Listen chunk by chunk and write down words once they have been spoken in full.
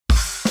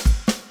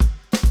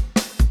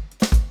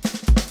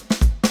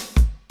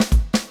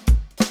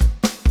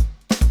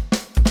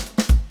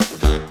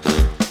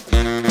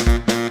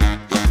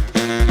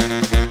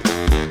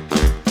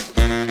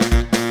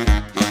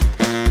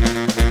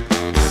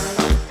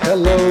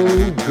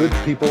Hello, good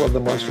people of the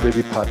Monster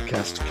Baby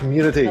podcast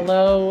community.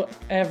 Hello,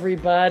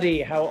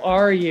 everybody. How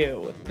are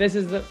you? This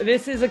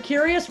is a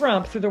curious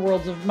romp through the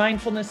worlds of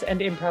mindfulness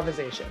and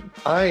improvisation.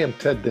 I am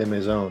Ted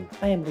DeMaison.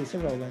 I am Lisa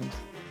Rowland.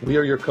 We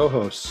are your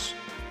co-hosts,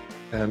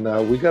 and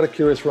we got a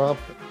curious romp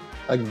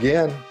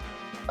again.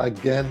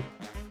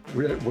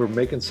 We're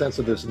making sense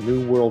of this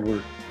new world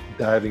we're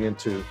diving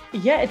into.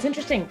 Yeah, it's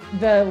interesting.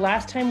 The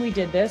last time we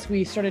did this,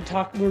 we sort of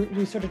talked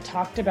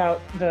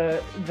about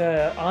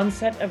the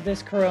onset of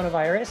this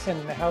coronavirus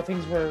and how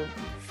things were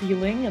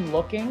feeling and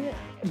looking.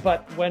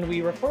 But when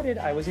we recorded,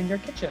 I was in your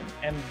kitchen,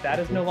 and that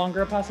is no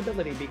longer a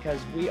possibility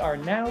because we are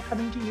now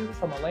coming to you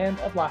from a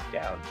land of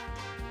lockdown.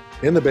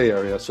 In the Bay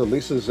Area. So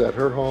Lisa's at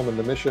her home in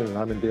the Mission, and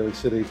I'm in Daly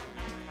City.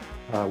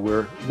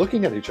 We're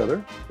looking at each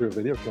other through a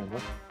video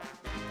camera.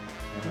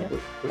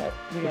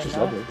 Which is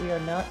lovely. We are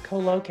not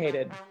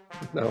co-located.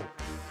 No,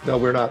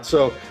 we're not.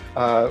 So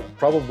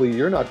probably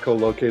you're not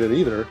co-located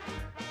either,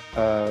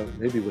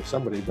 maybe with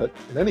somebody. But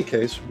in any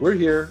case, we're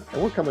here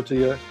and we're coming to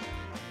you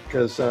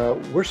because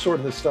we're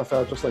sorting this stuff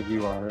out just like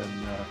you are. And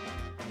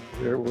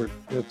we're going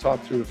to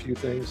talk through a few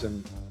things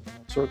and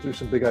sort through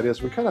some big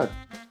ideas.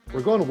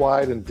 We're going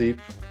wide and deep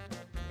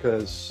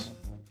because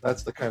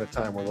that's the kind of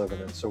time we're living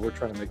in. So we're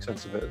trying to make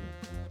sense of it and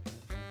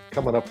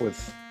coming up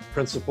with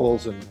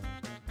principles and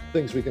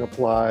things we can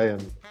apply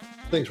and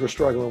things we're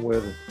struggling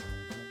with.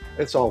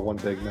 It's all one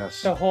big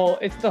mess.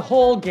 It's the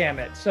whole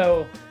gamut.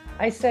 So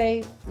I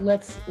say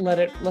let's let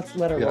it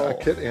roll. Yeah, a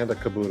kit and a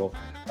caboodle.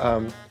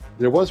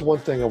 There was one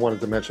thing I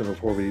wanted to mention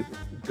before we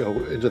go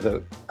into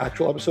the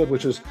actual episode,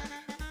 which is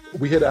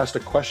we had asked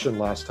a question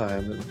last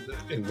time and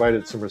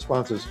invited some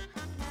responses.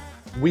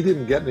 We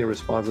didn't get any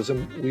responses,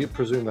 and we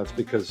presume that's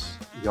because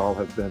y'all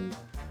have been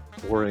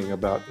worrying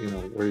about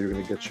where you're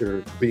going to get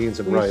your beans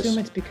and rice. We assume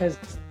it's because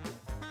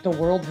the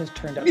world has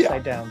turned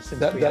upside down since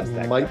we asked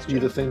that might question. be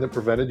the thing that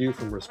prevented you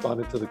from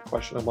responding to the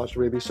question on Monster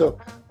Baby. So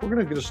we're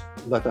going to just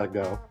let that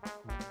go,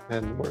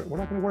 and we're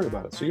not going to worry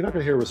about it. So you're not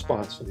going to hear a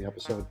response in the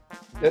episode.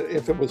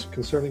 If it was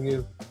concerning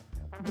you,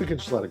 we can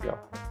just let it go.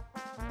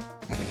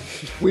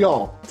 We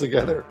all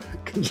together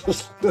can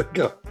just let it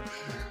go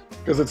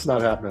because it's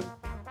not happening.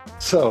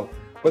 So,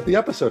 but the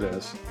episode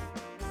is.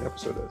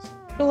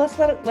 So let's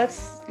let it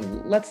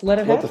happen. Let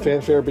the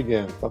fanfare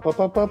begin. Bum, bum,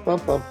 bum, bum,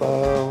 bum, bum,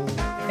 bum.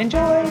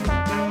 Enjoy.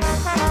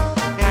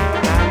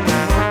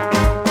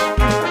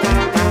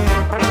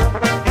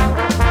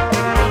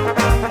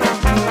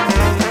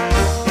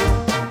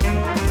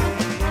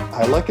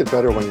 I like it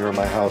better when you're in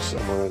my house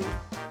and we're in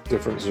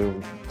different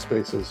Zoom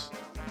spaces.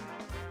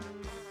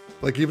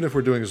 Like even if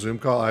we're doing a Zoom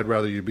call, I'd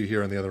rather you be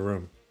here in the other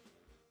room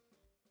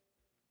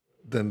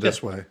than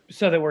this way.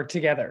 So that we're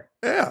together.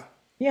 Yeah.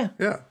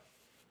 Yeah.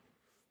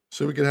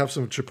 So we could have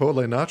some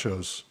Chipotle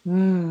nachos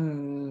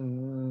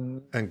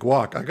and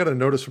guac. I got a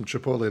notice from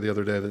Chipotle the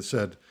other day that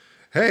said,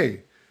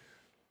 "Hey,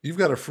 you've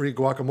got a free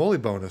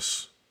guacamole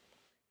bonus."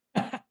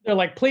 They're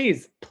like,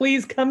 please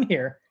come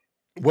here.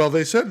 Well,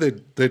 they said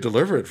they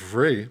deliver it for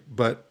free,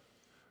 but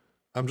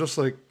I'm just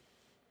like,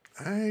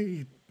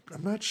 I'm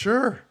not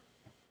sure.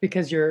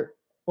 Because are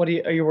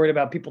you worried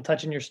about people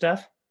touching your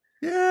stuff?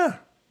 Yeah.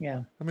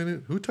 Yeah. I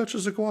mean, who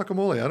touches a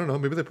guacamole? I don't know.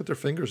 Maybe they put their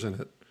fingers in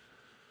it.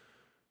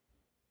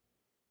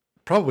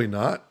 Probably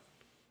not.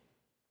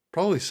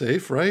 Probably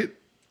safe, right?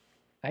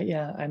 I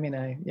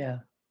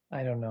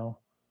don't know.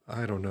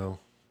 I don't know.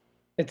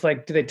 It's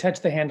like, do they touch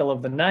the handle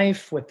of the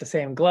knife with the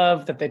same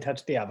glove that they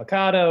touch the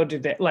avocado?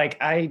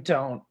 I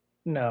don't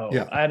know.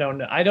 Yeah. I don't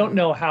know. I don't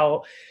know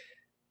how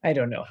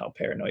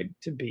paranoid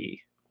to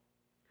be.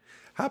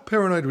 How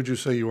paranoid would you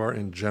say you are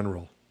in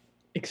general?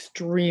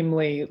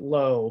 Extremely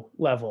low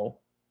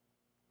level.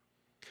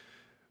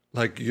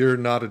 Like you're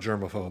not a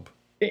germaphobe.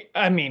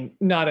 I mean,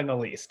 not in the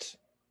least.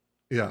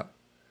 Yeah.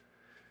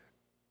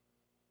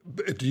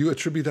 Do you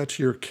attribute that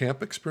to your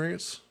camp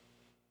experience?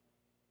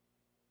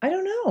 I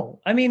don't know.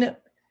 I mean,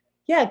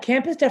 yeah,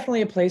 camp is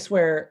definitely a place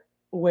where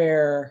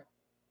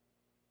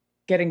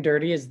getting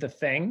dirty is the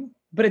thing,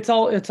 but it's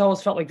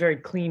always felt like very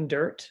clean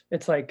dirt.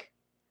 It's like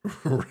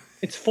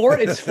it's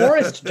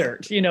forest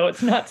dirt,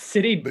 it's not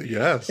city.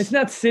 Yes. It's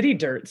not city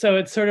dirt. So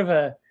it's sort of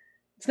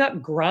it's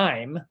not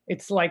grime.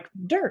 It's like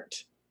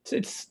dirt.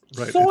 It's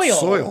right. Soil. It's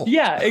soil.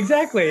 Yeah,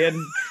 exactly. And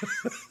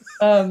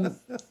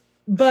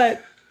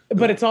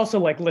but it's also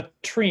like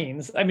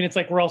latrines. I mean, it's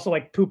like we're also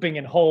like pooping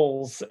in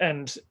holes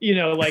and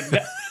like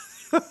that.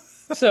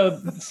 so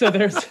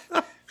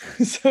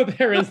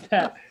there is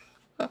that.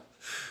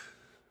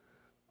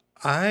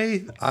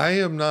 I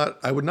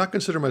would not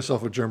consider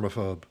myself a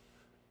germaphobe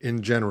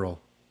in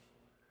general.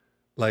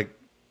 Like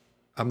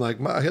I'm like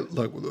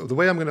look, the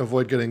way I'm going to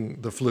avoid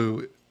getting the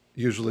flu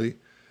usually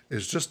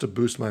is just to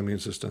boost my immune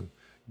system.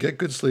 Get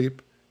good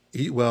sleep,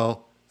 eat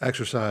well,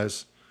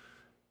 exercise.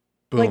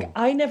 Boom. Like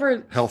I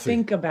never Healthy.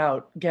 think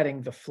about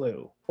getting the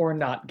flu or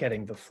not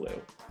getting the flu.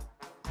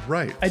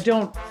 Right. I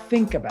don't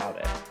think about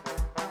it.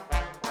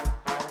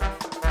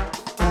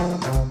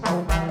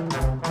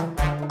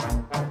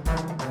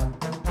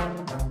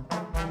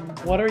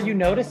 What are you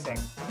noticing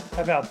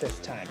about this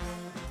time?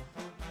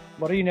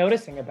 What are you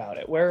noticing about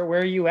it? Where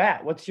are you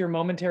at? What's your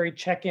momentary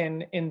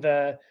check-in in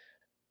the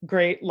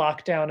great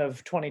lockdown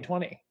of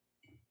 2020?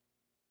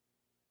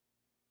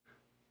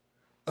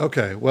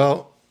 Okay,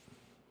 well,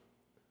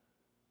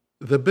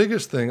 the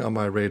biggest thing on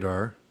my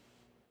radar,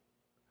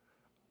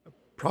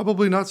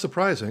 probably not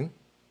surprising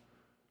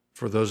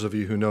for those of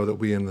you who know that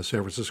we in the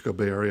San Francisco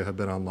Bay Area have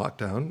been on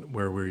lockdown,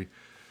 where we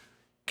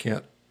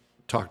can't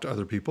talk to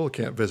other people,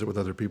 can't visit with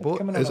other people,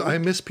 coming on is a I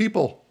week. miss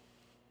people.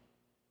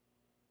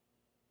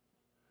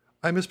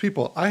 I miss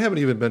people. I haven't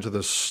even been to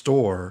the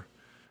store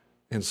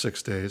in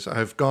 6 days.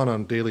 I've gone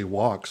on daily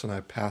walks and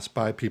I pass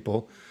by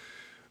people,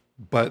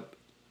 but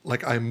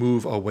like I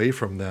move away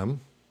from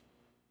them.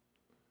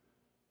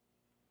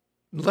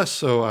 Less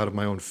so out of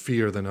my own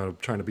fear than out of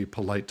trying to be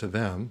polite to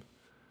them.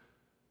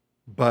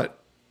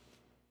 But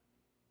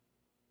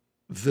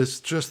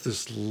this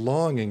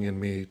longing in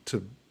me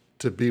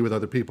to be with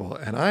other people.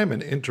 And I'm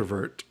an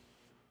introvert.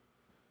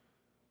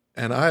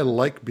 And I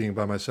like being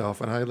by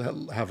myself, and I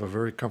have a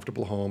very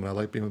comfortable home, and I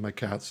like being with my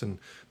cats, and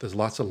there's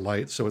lots of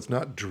light, so it's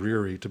not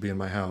dreary to be in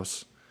my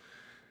house.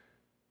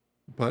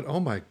 But oh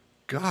my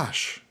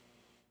gosh,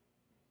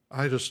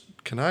 I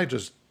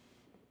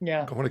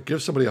Yeah. want to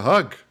give somebody a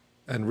hug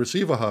and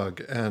receive a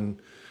hug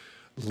and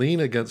lean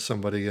against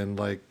somebody and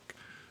like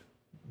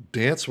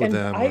dance with And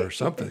them I or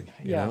something,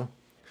 yeah.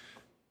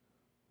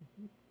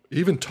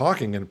 even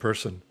talking in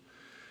person.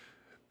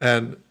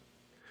 And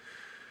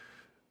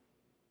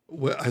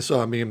I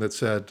saw a meme that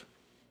said,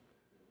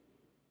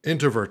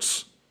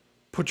 introverts,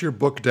 put your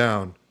book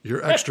down. Your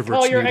Call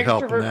extroverts your need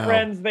help extrovert now.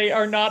 friends, they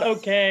are not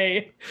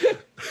okay.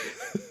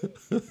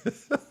 And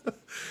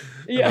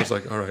I was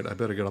like, all right, I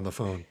better get on the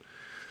phone.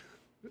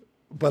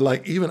 But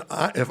like, even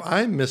if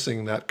I'm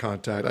missing that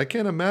contact, I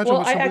can't imagine Well,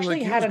 what I somebody actually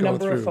like you had is a going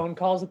number of through. phone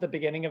calls at the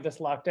beginning of this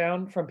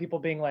lockdown from people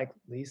being like,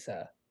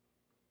 Lisa,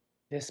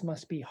 this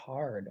must be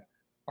hard.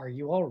 Are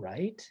you all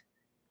right?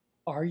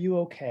 Are you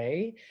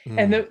okay?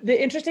 And Mm,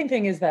 the interesting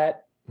thing is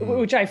that, mm,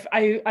 which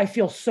I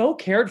feel so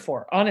cared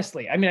for,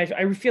 honestly. I mean,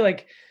 I feel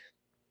like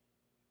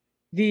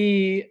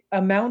the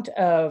amount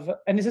of,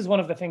 and this is one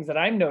of the things that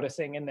I'm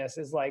noticing in this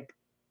is like,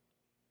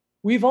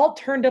 we've all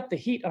turned up the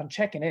heat on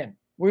checking in.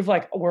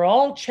 We're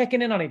all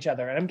checking in on each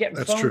other, and I'm getting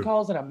that's phone true.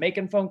 calls and I'm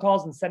making phone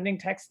calls and sending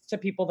texts to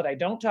people that I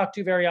don't talk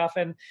to very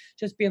often,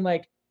 just being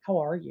like, how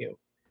are you?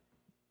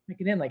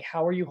 Checking in, like,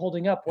 how are you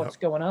holding up? Yep. What's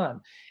going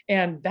on?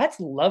 And that's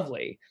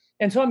lovely.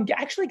 And so I'm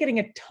actually getting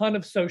a ton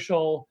of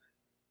social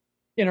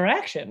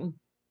interaction,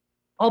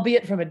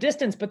 albeit from a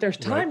distance, but there's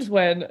Right. times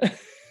when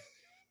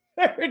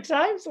there are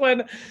times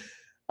when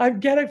I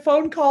get a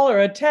phone call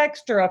or a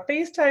text or a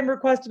FaceTime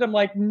request, and I'm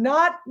like,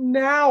 not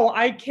now.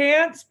 I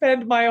can't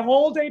spend my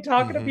whole day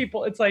talking to Mm-hmm.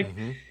 people.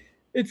 Mm-hmm.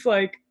 It's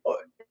like,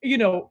 you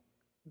know,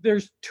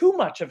 there's too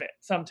much of it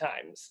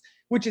sometimes,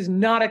 which is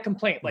not a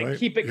complaint. Like, Right.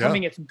 keep it Yeah.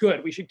 coming. It's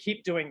good. We should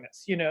keep doing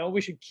this.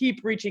 We should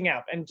keep reaching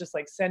out and just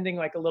like sending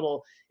like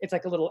it's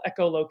like a little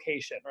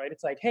echolocation, right?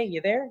 It's like, hey, you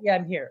there? Yeah,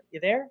 I'm here.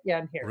 You there? Yeah,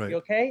 I'm here. You Right.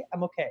 okay?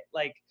 I'm okay.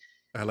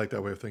 I like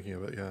that way of thinking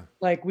of it. Yeah.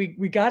 Like we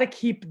got to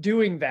keep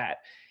doing that.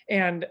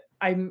 And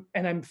I'm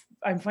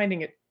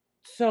finding it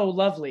so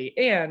lovely.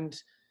 And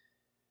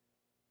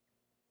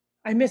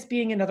I miss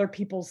being in other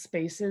people's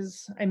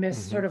spaces. I miss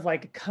Mm-hmm. sort of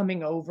like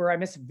coming over. I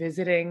miss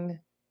visiting.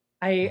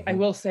 I Mm-hmm.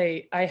 will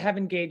say I have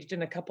engaged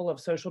in a couple of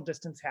social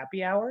distance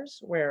happy hours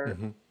where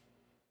Mm-hmm.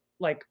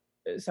 like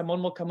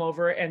someone will come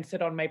over and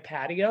sit on my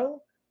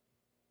patio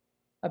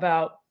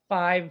about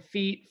 5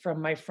 feet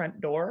from my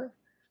front door.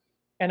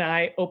 And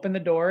I open the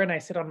door and I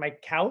sit on my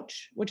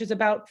couch, which is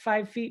about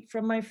 5 feet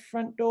from my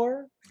front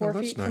door, Oh, four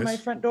that's feet from my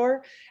nice. front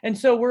door. And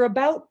so we're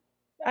about,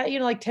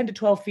 like 10 to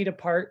 12 feet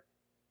apart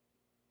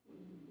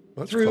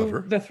That's through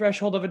clever. the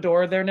threshold of a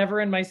door. They're never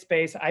in my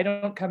space. I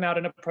don't come out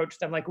and approach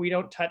them. Like we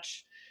don't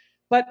touch,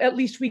 but at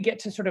least we get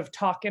to sort of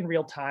talk in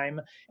real time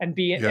and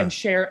be Yeah. and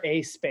share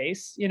a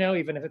space,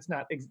 even if it's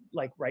not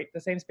like right the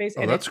same space.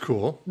 Oh, And it that's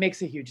cool.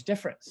 makes a huge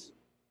difference.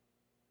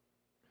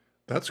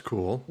 That's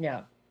cool.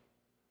 Yeah.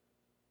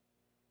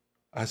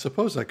 I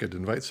suppose I could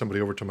invite somebody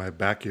over to my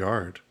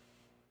backyard,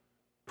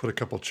 put a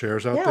couple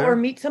chairs out Yeah, or there.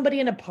 meet somebody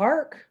in a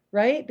park,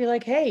 right? Be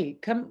like, "Hey,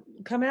 come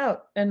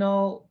out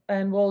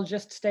and we'll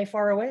just stay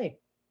far away."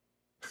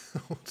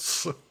 Oh, it's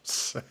so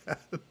sad.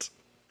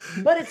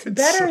 But it's It's so,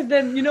 better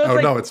than, it's oh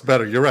like no, it's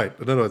better. You're right.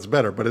 No, it's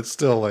better, but it's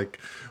still like,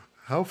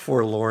 how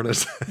forlorn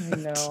is I that?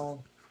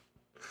 know.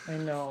 I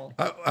know.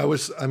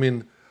 I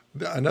mean,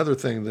 another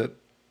thing that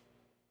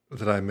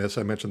I miss,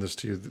 I mentioned this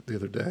to you the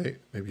other day,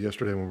 maybe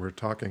yesterday when we were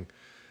talking,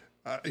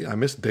 I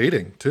miss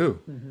dating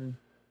too. Mhm.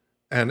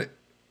 And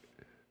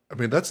I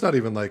mean, that's not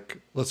even like,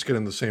 let's get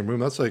in the same room.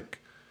 That's like,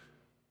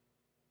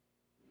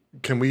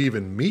 can we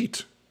even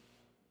meet?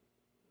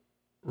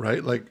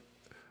 Right? Like,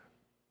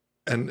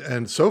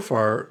 and so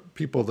far,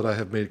 people that I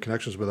have made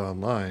connections with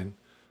online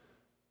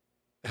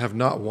have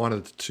not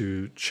wanted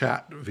to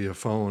chat via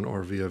phone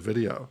or via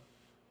video.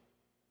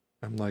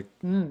 I'm like,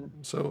 Mm.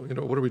 so,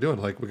 what are we doing?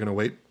 Like, we're going to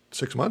wait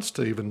 6 months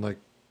to even like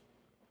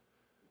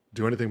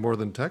do anything more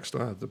than text?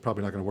 They're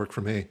probably not going to work for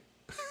me.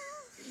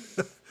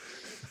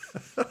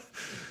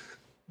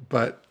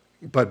 but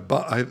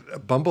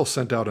Bumble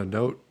sent out a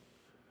note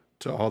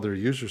to all their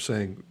users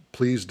saying,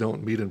 please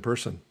don't meet in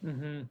person.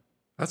 Mm-hmm.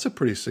 That's a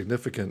pretty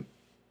significant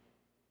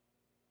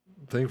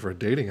thing for a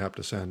dating app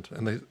to send.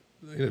 And they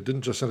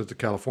didn't just send it to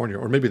California,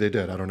 or maybe they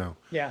did. I don't know.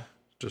 Yeah.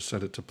 Just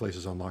sent it to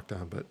places on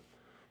lockdown, but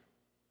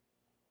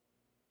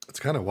it's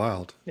kind of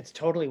wild. It's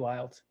totally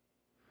wild.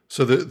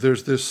 So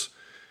there's this,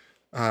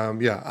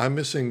 I'm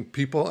missing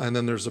people. And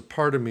then there's a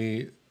part of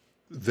me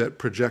that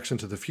projects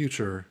into the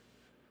future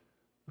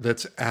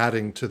that's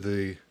adding to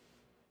the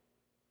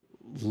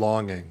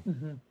longing,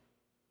 Mm-hmm.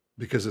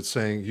 because it's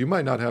saying you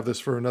might not have this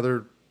for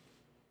another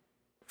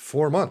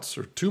 4 months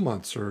or 2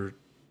 months or,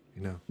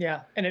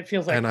 Yeah. And it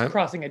feels like And I'm-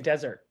 crossing a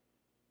desert.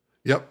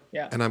 Yep.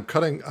 Yeah. And I'm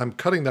cutting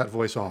that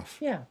voice off.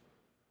 Yeah.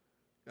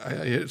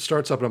 It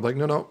starts up and I'm like,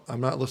 no,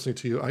 I'm not listening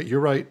to you. You're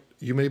right.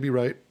 You may be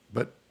right,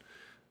 but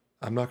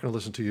I'm not going to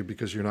listen to you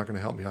because you're not going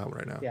to help me out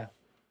right now. Yeah.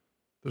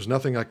 There's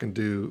nothing I can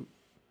do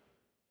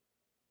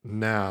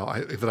now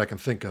that I can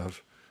think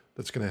of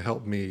that's going to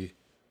help me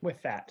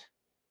With that.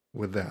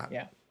 with that.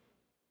 Yeah.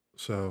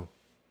 So,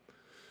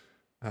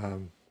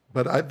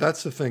 but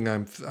that's the thing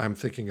I'm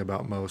thinking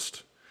about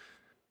most.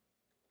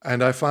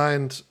 And I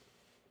find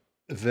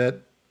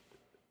that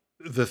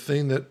the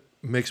thing that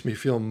makes me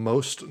feel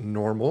most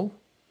normal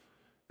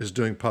is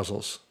doing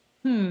puzzles,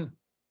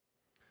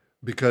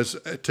 because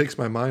it takes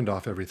my mind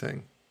off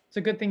everything. It's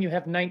a good thing you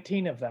have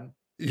 19 of them.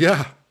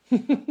 Yeah.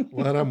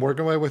 Well, I'm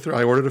working my way through.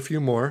 I ordered a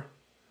few more.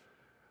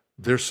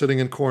 They're sitting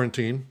in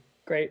quarantine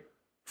Great.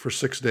 for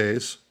 6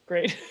 days.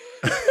 Great.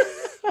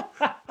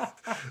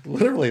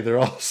 Literally, they're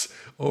all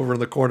over in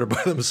the corner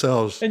by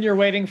themselves. And you're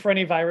waiting for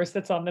any virus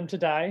that's on them to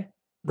die?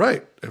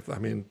 Right.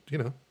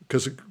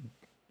 Because it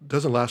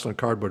doesn't last on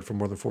cardboard for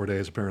more than 4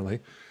 days, apparently.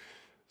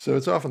 So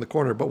it's off in the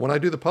corner. But when I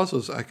do the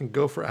puzzles, I can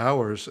go for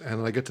hours,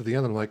 and I get to the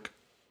end, and I'm like,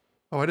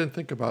 oh, I didn't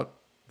think about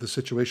the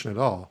situation at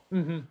all.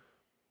 Mm-hmm.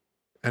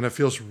 And it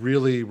feels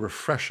really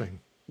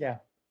refreshing. Yeah.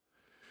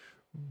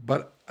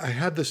 But I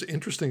had this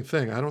interesting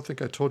thing. I don't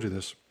think I told you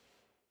this.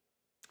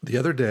 The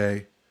other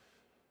day,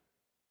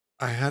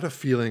 I had a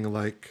feeling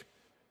like,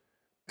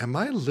 am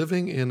I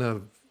living in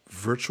a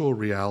virtual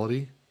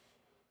reality?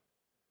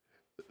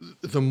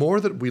 The more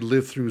that we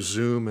live through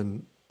Zoom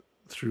and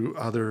through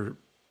other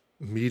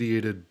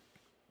mediated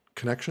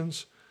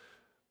connections,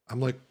 I'm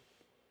like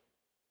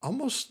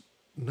almost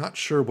not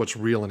sure what's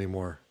real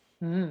anymore.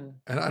 Mm.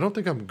 And I don't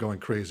think I'm going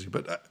crazy,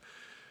 but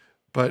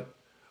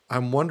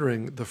I'm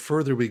wondering, the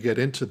further we get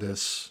into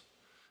this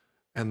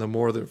and the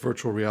more that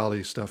virtual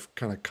reality stuff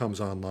kind of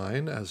comes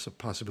online as a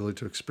possibility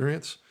to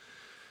experience,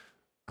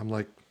 I'm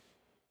like,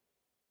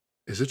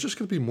 is it just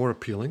going to be more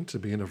appealing to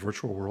be in a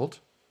virtual world?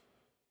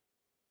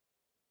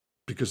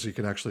 Because you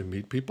can actually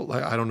meet people.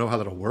 I don't know how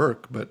that'll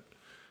work, but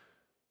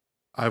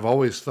I've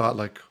always thought,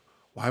 like,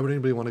 why would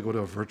anybody want to go to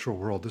a virtual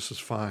world? This is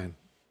fine.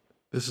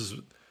 This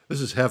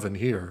is heaven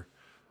here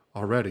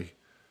already.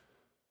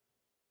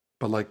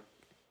 But like,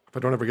 if I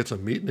don't ever get to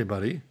meet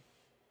anybody,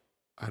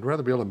 I'd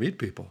rather be able to meet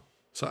people.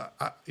 So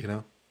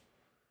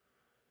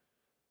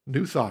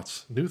new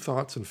thoughts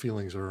and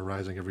feelings are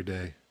arising every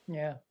day,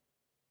 Yeah.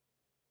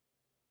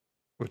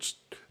 which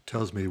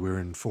tells me we're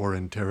in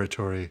foreign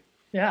territory.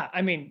 Yeah.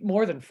 I mean,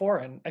 more than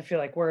foreign. I feel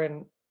like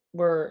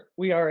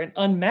we are in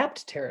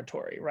unmapped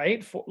territory,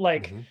 right?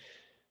 Mhm.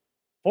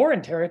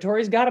 Foreign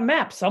territory's got a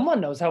map. Someone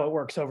knows how it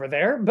works over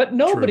there, but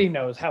nobody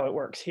knows how it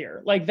works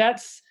here. Like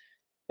that's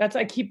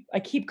I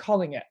keep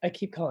calling it.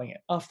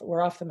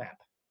 We're off the map.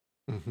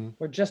 Mm-hmm.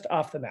 We're just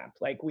off the map.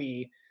 Like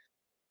we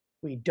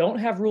don't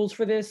have rules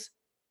for this,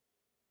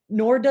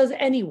 nor does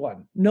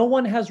anyone. No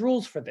one has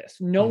rules for this.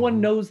 No one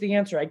Mhm. knows the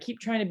answer. I keep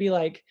trying to be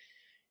like,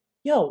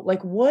 yo,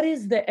 like what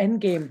is the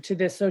end game to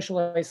this social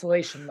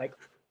isolation? Like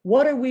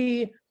what are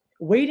we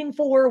waiting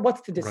for?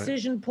 What's the Right.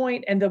 decision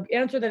point? And the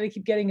answer that I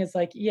keep getting is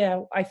like,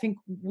 yeah, I think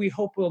we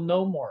hope we'll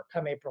know more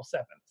come April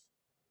 7th,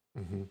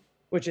 Mm-hmm.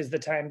 which is the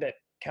time that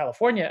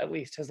California at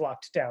least has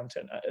locked down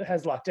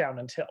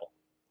until.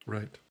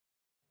 Right.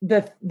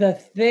 The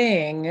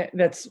thing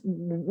that's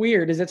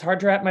weird is it's hard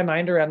to wrap my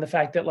mind around the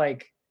fact that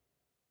like,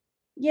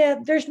 yeah,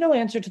 there's no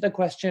answer to the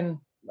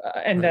question,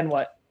 and Right. then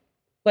what?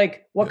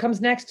 Like, what Yeah.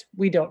 comes next?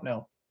 We don't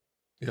know.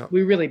 Yeah.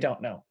 We really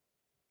don't know.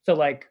 So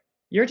like,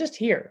 you're just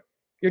here.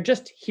 You're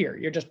just here.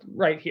 You're just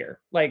right here.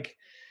 Like,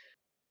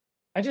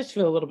 I just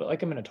feel a little bit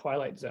like I'm in a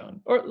twilight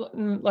zone, or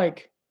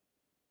like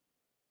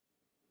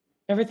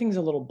everything's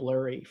a little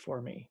blurry for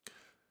me.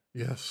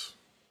 Yes.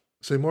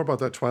 Say more about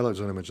that Twilight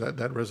Zone image. That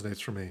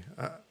resonates for me.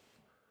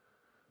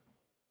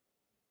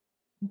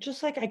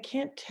 Just like I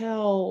can't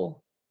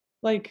tell,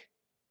 like,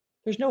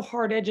 there's no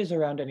hard edges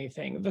around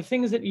anything. The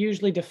things that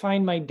usually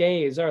define my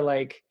days are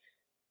like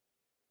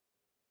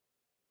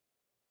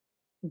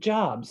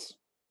jobs.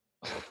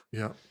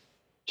 Yeah.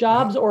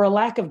 Jobs or a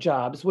lack of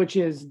jobs, which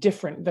is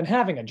different than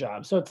having a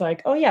job. So it's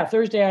like, oh yeah,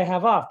 Thursday I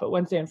have off, but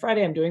Wednesday and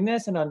Friday I'm doing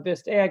this, and on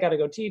this day I got to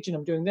go teach, and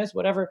I'm doing this,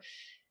 whatever.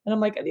 And I'm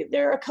like,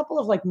 there are a couple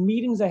of like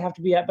meetings I have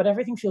to be at, but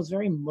everything feels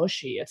very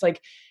mushy. It's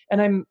like,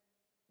 and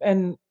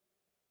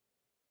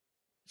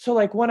so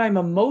like when I'm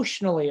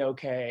emotionally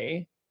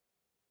okay,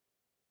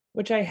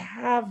 which I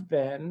have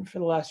been for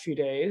the last few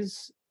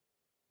days,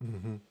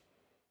 Hmm.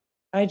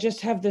 I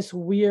just have this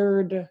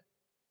weird,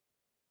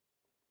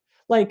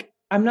 like,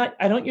 I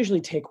don't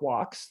usually take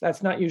walks.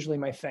 That's not usually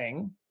my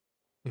thing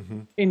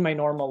Hmm. in my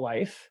normal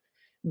life.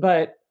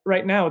 But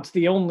right now it's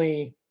the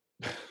only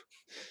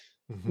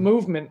Hmm.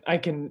 movement I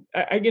can,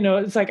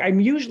 it's like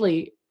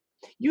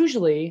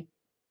usually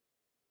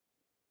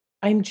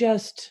I'm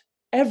just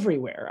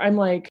everywhere. I'm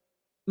like,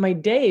 my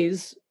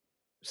days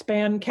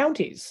span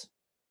counties.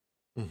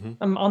 Hmm.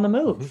 I'm on the Hmm.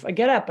 move. I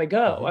get up, I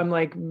go. Hmm. I'm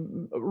like,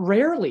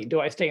 rarely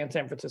do I stay in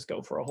San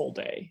Francisco for a whole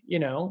day, you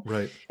know?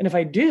 Right. And if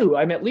I do,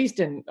 I'm at least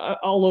in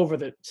all over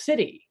the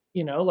city,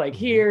 like Hmm.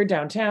 here,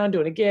 downtown,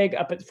 doing a gig,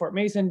 up at Fort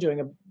Mason, doing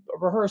a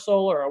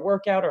rehearsal or a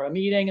workout or a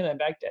meeting, and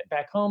then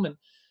back home,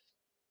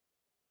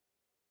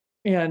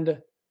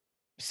 and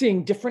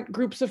seeing different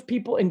groups of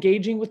people,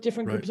 engaging with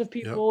different Right. groups of Yep.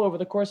 people over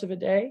the course of a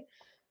day.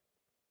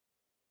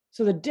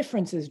 So the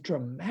difference is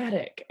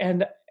dramatic.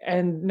 And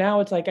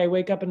now it's like I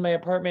wake up in my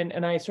apartment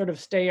and I sort of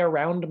stay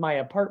around my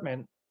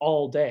apartment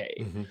all day.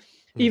 Hmm.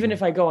 Even Hmm.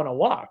 if I go on a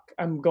walk,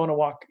 I'm going to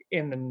walk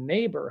in the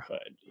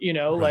neighborhood,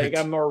 like Right.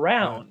 I'm Right.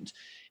 around.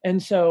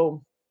 And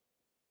so,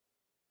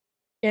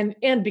 and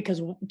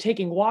because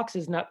taking walks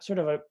is not sort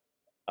of a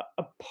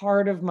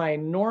part of my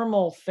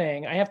normal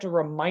thing, I have to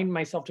remind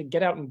myself to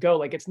get out and go.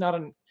 Like it's not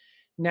a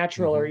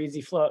natural or Hmm.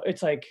 easy flow.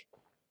 It's like,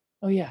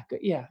 oh yeah,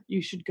 yeah,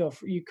 you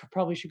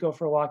probably should go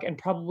for a walk, and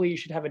probably you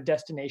should have a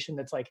destination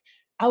that's like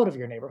out of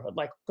your neighborhood.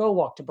 Like go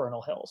walk to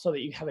Bernal Hill so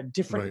that you have a Right.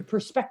 different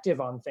perspective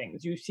on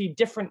things. You see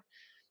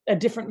a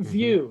different Hmm.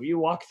 view. You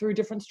walk through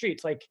different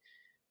streets. Like,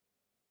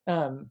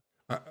 um,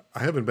 I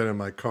haven't been in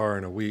my car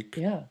in a week,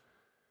 yeah.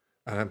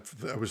 and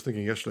I was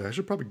thinking yesterday I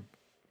should probably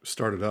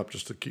start it up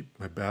just to keep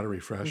my battery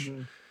fresh.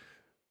 Mhm.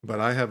 But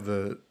I have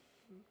the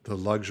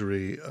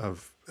luxury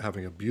of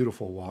having a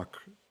beautiful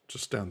walk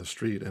just down the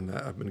street, and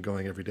I've been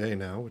going every day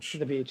now, To which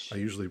the I beach.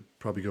 usually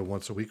probably go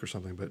once a week or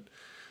something. But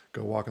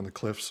go walk on the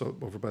cliffs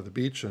over by the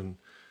beach, and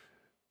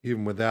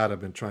even with that,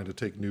 I've been trying to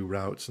take new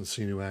routes and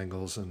see new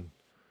angles and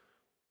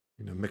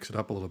mix it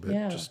up a little bit.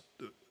 Yeah. Just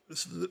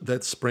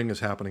that spring is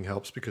happening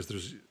helps because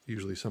there's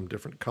usually some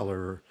different color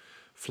or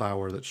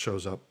flower that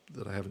shows up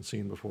that I haven't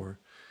seen before.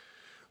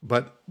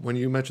 But when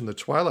you mentioned the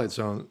Twilight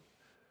Zone,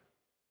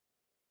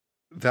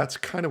 that's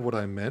kind of what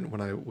I meant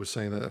when I was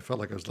saying that I felt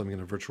like I was living in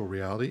a virtual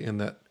reality, in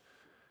that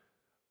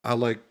I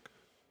like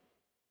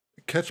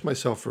catch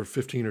myself for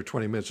 15 or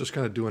 20 minutes just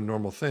kind of doing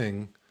normal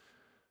thing,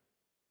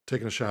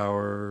 taking a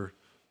shower,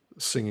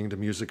 singing to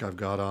music I've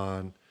got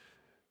on,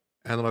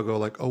 and then I'll go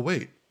like, "Oh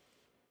wait,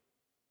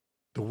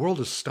 the world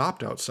has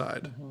stopped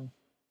outside." Mhm.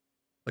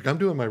 Like I'm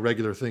doing my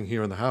regular thing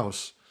here in the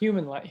house.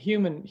 Human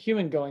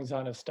goings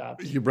on have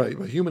stopped. You're right,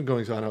 but human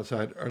goings on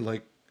outside are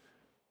like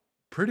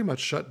pretty much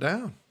shut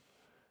down.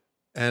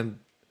 And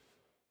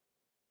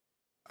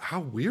how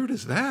weird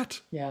is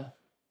that? Yeah.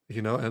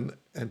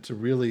 And to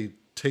really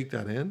take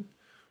that in.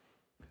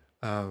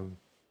 Um,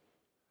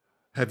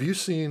 have you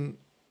seen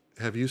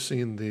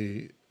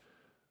the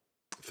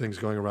things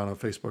going around on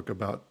Facebook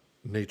about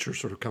nature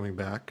sort of coming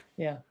back?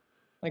 Yeah.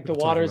 Like the They're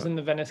talking waters about in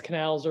the Venice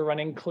canals are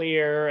running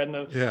clear, and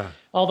the yeah,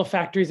 all the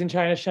factories in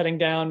China shutting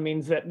down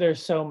means that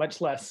there's so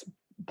much less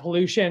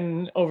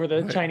pollution over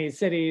the right. Chinese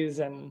cities.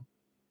 And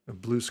A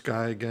blue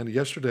sky again.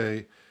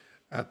 Yesterday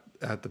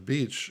at the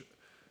beach,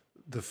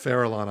 the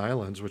Farallon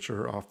Islands, which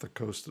are off the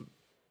coast of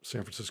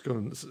San Francisco,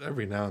 and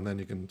every now and then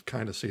you can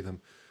kind of see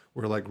them,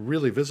 were like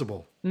really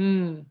visible.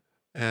 mm,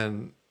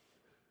 And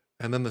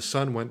and then the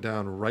sun went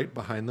down right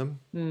behind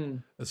them,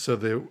 mm, and so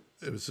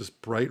it was this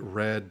bright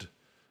red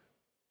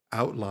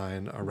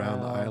outline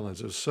around the wow,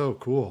 islands. It was so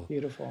cool.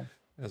 beautiful.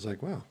 I was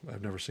like, wow,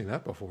 I've never seen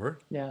that before.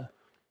 Yeah.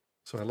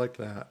 So I liked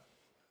that.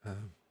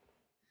 Um,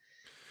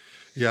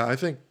 yeah,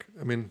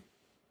 I mean,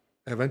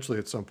 eventually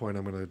at some point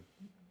I'm going to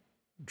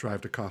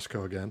drive to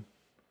Costco again.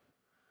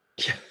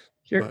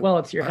 But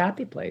It's your I,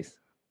 happy place.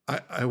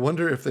 I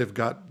wonder if they've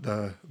got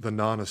the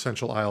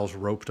non-essential aisles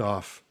roped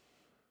off.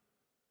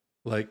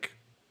 Like,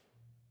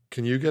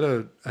 can you get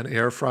an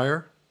air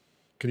fryer?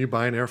 Can you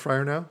buy an air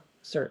fryer now?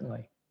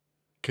 Certainly.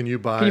 Can you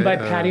Can buy you buy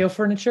patio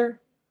furniture?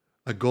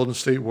 a Golden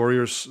State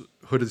Warriors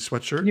hooded Can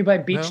sweatshirt you buy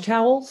beach now?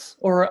 towels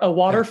or a Yeah,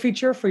 water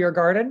feature for your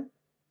garden?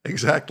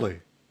 exactly.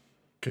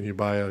 Can you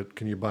buy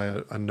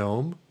a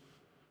gnome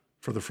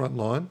for the front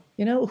lawn?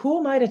 Who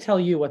am I to tell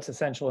you what's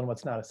essential and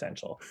what's not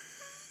essential?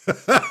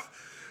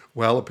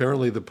 Well,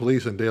 apparently the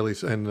police in Daly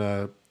and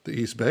the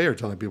East Bay are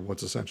telling people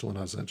what's essential and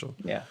not essential.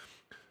 Yeah.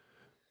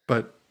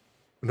 But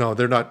no,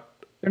 they're not.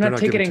 They're They're not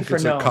not giving ticketing for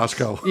tickets at gnomes.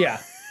 Costco.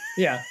 Yeah.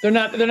 Yeah. They're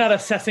not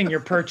assessing your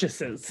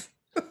purchases.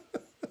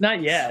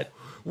 Not yet.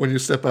 When you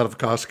step out of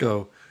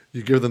Costco,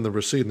 you give them the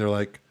receipt, and they're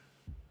like,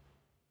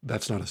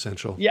 "That's not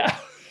essential. Yeah.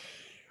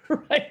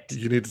 Right.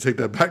 You need to take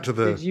that back to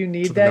Did you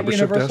need the that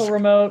membership universal desk."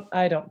 remote?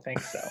 I don't think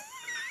so.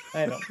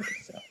 I don't think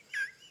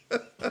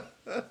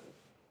so.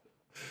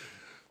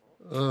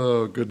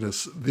 Oh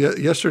goodness!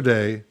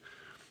 Yesterday,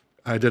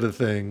 I did a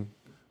thing.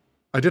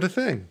 I did a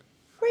thing.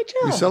 Great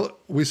job.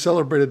 We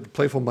celebrated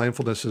Playful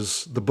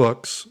Mindfulness's the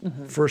book's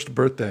Mhm. first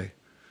birthday.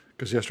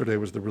 because yesterday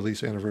was the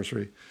release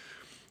anniversary.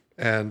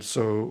 And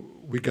so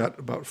we got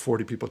about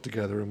 40 people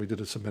together and we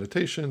did some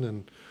meditation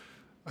and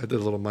I did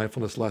a little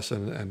mindfulness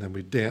lesson and then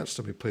we danced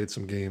and we played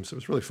some games. It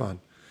was really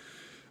fun.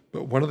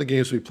 But one of the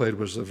games we played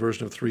was a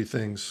version of Three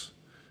Things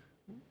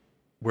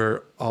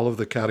where all of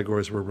the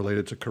categories were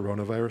related to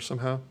coronavirus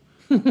somehow.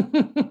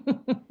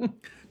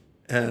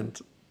 And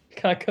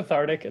kind of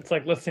cathartic. It's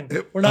like, listen,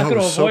 we're not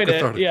going to avoid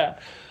it. Yeah.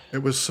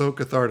 It was so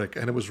cathartic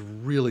and it was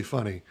really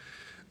funny.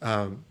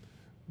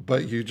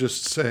 But you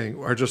just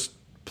are just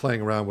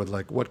playing around with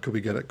like, what could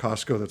we get at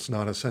Costco that's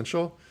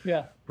non-essential?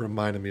 Yeah.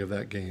 Reminded me of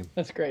that game.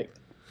 That's great.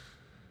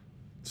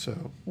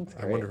 So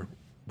I wonder,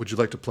 would you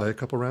like to play a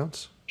couple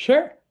rounds?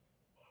 Sure.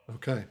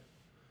 Okay.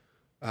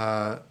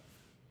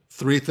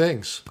 Three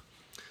things.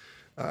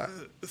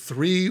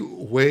 Three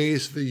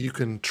ways that you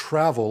can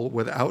travel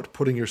without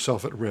putting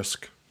yourself at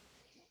risk.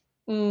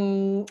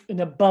 In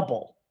a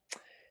bubble.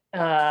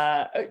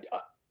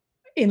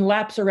 In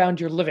laps around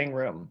your living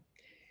room.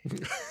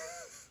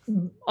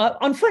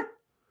 On foot.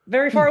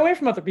 Very far away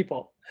from other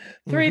people.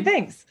 Three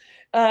things.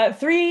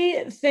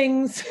 Three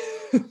things.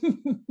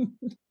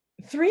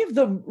 Three of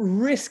the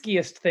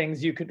riskiest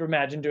things you could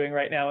imagine doing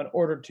right now in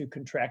order to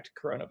contract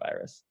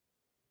coronavirus.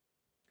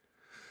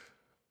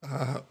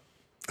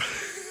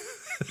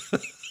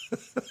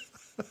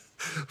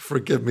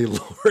 Forgive me,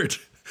 Lord.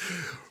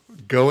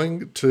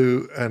 Going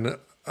to an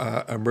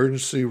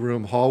emergency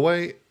room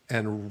hallway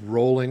and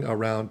rolling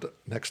around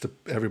next to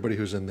everybody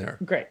who's in there.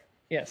 Great.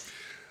 Yes.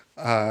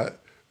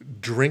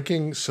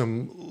 Drinking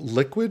some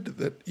liquid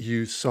that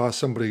you saw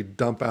somebody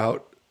dump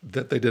out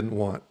that they didn't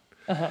want.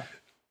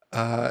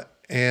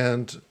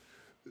 And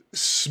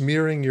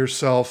smearing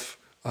yourself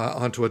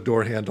onto a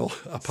door handle,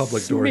 a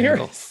public door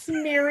handle.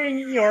 Smearing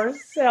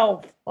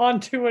yourself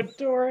onto a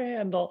door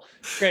handle.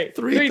 Great.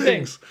 Three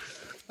things.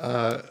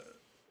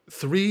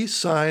 Three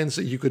signs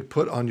that you could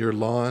put on your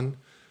lawn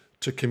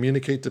to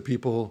communicate to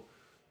people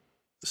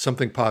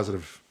something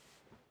positive.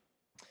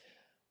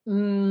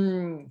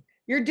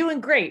 You're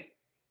doing great.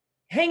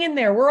 Hang in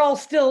there. We're all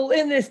still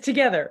in this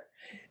together.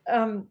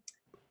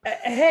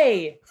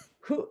 Hey,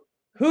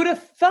 who'da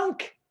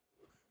thunk?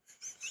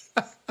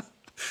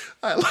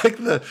 I like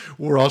that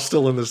we're all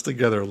still in this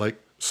together.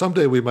 Like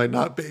someday we might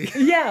not be.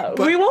 Yeah,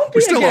 we won't be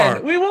we still again.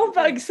 Are. We won't.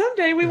 Like,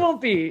 someday we won't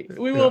be.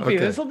 We won't be.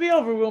 Okay. This will be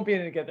over. We won't be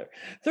in it together.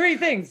 Three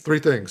things. Three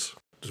things.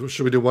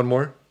 Should we do one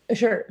more?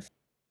 Sure.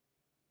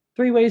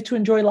 Three ways to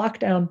enjoy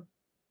lockdown.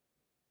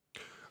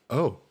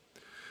 Oh.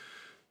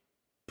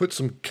 Put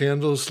some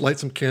candles, light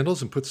some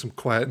candles, and put some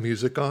quiet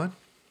music on.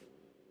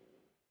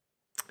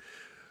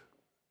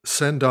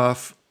 Send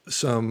off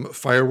some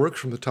fireworks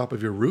from the top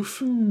of your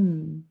roof.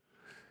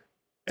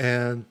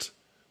 And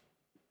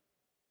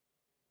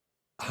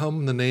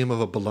hum the name of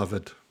a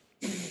beloved.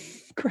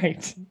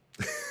 Great.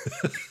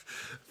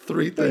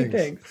 Three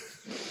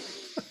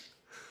things.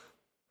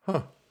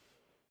 Huh.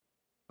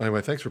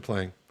 Anyway, thanks for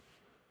playing.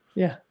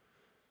 Yeah.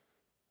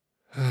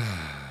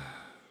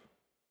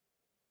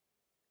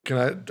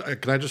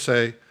 Can I just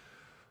say,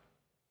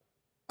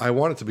 I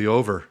want it to be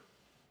over.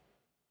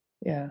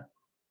 Yeah.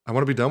 I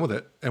want to be done with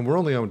it. And we're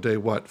only on day,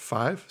 what,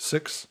 5,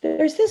 6?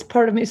 There's this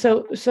part of me.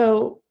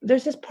 So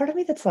there's this part of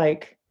me that's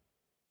like,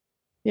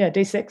 yeah,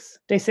 day 6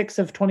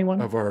 of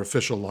 21. Of our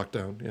official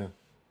lockdown, yeah.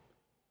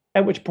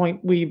 At which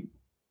point we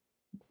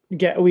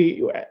get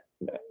new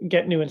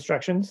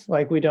instructions.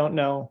 Like we don't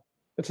know.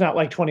 It's not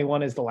like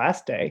 21 is the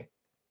last day.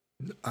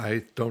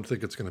 I don't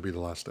think it's going to be the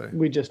last day.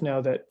 We just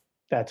know that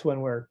that's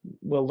when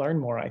we'll learn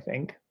more, I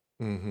think.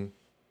 Mm-hmm.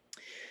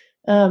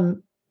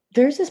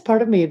 There's this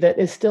part of me that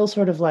is still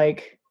sort of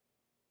like,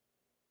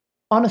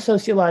 on a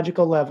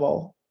sociological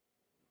level,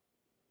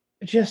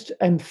 just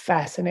I'm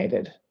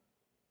fascinated.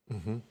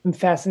 Mm-hmm. I'm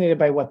fascinated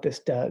by what this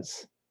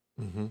does,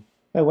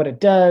 by what it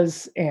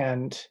does,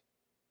 and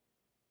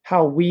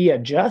how we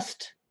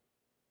adjust.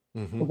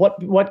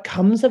 What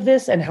comes of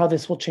this, and how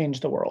this will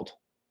change the world,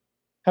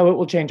 how it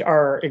will change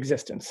our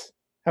existence,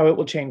 how it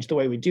will change the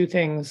way we do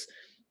things,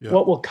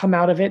 what will come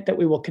out of it that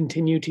we will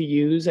continue to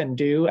use and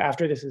do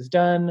after this is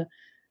done.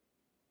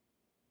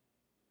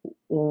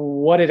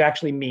 What it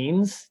actually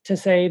means to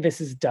say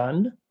this is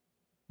done.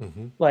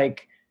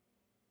 Like,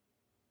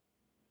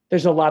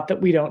 there's a lot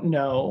that we don't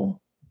know.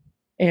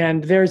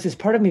 And there's this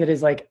part of me that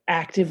is like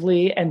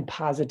actively and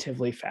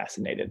positively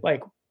fascinated.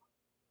 Like,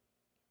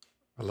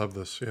 I love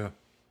this. Yeah.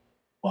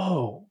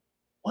 Whoa,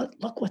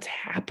 look what's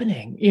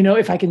happening. You know,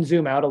 if I can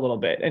zoom out a little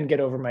bit and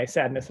get over my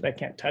sadness that I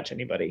can't touch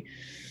anybody,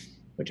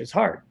 which is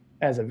hard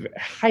as a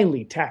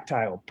highly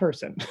tactile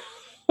person.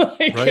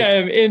 Like, right.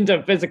 I'm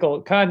into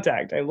physical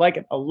contact. I like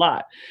it a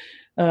lot.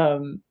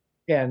 And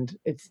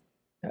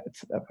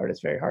that part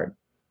is very hard.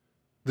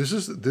 This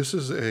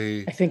is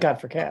a... I thank God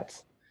for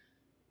cats.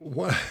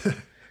 What?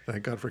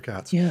 Thank God for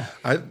cats. Yeah.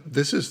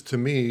 This is, to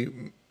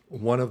me,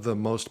 one of the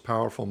most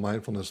powerful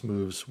mindfulness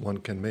moves one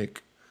can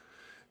make.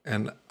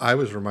 And I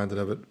was reminded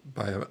of it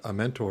by a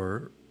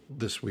mentor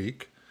this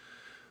week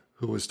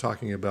who was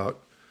talking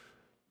about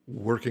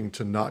working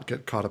to not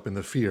get caught up in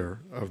the fear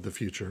of the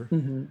future.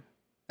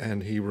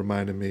 And he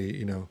reminded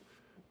me,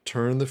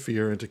 turn the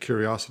fear into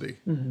curiosity.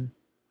 Mm-hmm.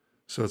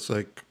 So it's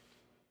like,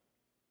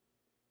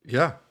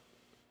 yeah,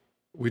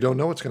 we don't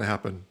know what's going to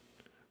happen,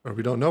 or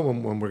we don't know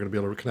when we're going to be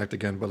able to reconnect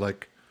again. But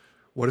like,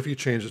 what if you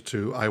change it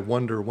to I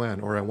wonder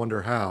when, or I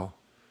wonder how?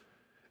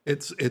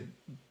 It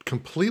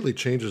completely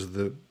changes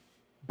the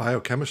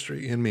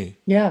biochemistry in me.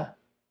 Yeah.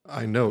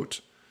 I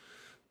note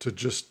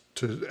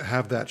to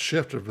have that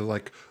shift of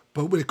like,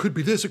 but it could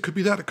be this, it could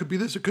be that, it could be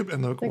this, it could,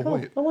 and like, Like, well, oh,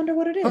 wait, I wonder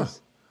what it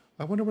is.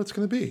 I wonder what it's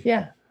going to be.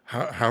 Yeah.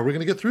 How are we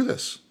going to get through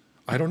this?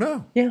 I don't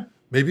know. Yeah.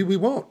 Maybe we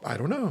won't. I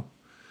don't know.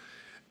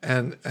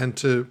 And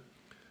to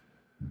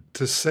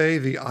say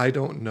the I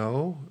don't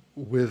know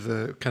with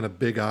a kind of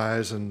big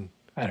eyes and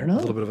I don't a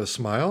little know. bit of a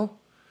smile,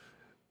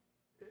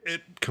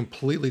 it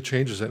completely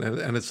changes it.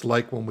 And it's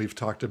like when we've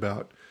talked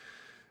about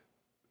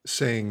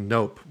saying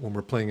nope when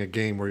we're playing a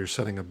game where you're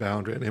setting a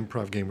boundary, an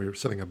improv game where you're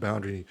setting a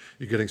boundary,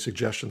 you're getting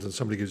suggestions and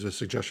somebody gives you a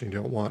suggestion you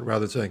don't want,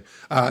 rather than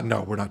saying,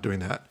 no, we're not doing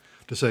that.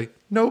 To say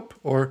nope,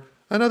 or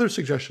another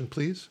suggestion,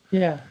 please.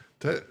 Yeah.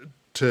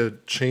 To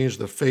change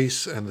the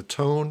face and the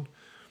tone,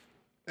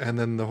 and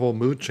then the whole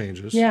mood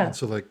changes. Yeah. And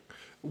so like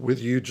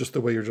with you, just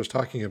the way you're just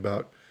talking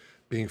about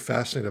being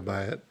fascinated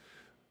by it,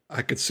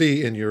 I could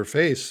see in your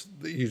face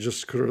that you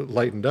just could have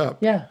lightened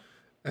up. Yeah.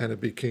 And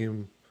it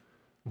became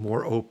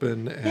more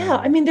open and Yeah.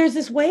 I mean, there's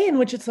this way in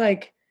which it's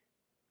like,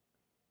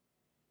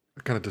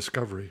 a kind of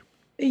discovery.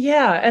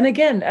 yeah. And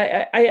again,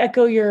 I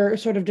echo your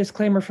sort of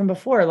disclaimer from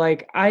before.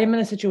 Like, I am in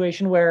a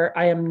situation where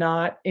I am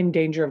not in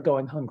danger of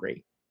going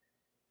hungry.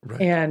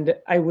 Right. And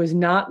I was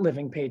not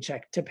living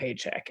paycheck to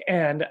paycheck.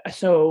 And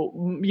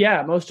so,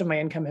 yeah, most of my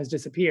income has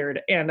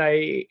disappeared, and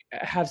I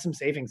have some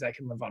savings I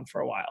can live on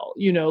for a while,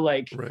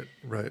 like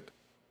Right.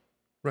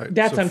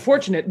 that's So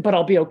unfortunate, but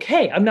I'll be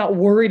okay. I'm not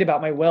worried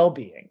about my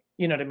well-being.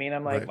 You know what I mean?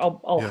 I'm like, right.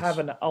 I'll Yes.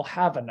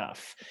 have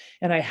enough,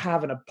 and I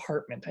have an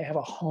apartment, I have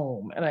a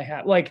home, and I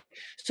have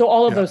so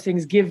all of Yeah. those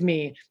things give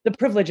me the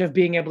privilege of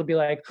being able to be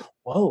like,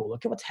 whoa,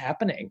 look at what's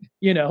happening,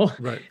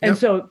 Right.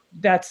 And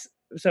Yep.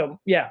 so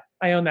yeah,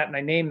 I own that and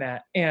I name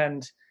that.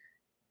 And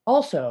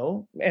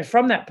also, and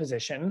from that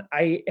position,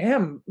 I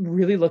am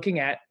really looking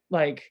at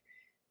like,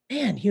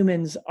 man,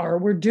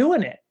 we're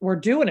doing it. We're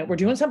doing it. We're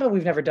doing something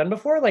we've never done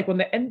before. Like when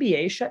the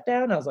NBA shut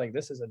down, I was like,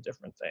 this is a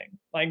different thing.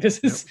 Like this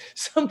Yep. is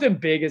something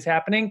big is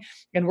happening,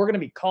 and we're going to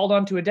be called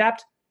on to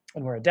adapt,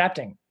 and we're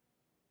adapting.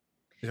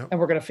 Yep. And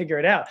we're going to figure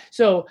it out.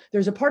 So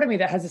there's a part of me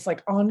that has this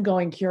like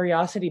ongoing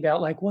curiosity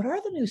about like, what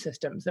are the new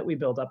systems that we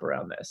build up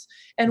around this?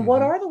 And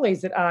what are the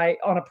ways that I,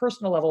 on a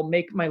personal level,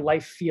 make my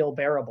life feel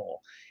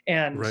bearable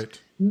and Right.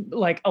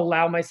 like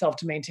allow myself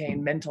to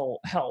maintain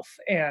mental health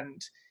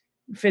and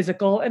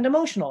physical and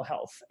emotional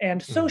health and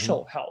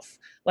social health?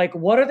 Like,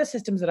 what are the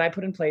systems that I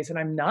put in place? And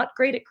I'm not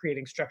great at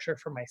creating structure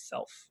for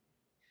myself.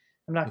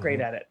 I'm not great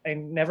at it. I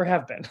never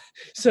have been.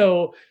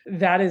 So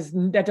that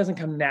doesn't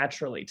come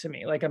naturally to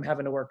me. Like I'm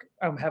having to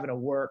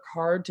work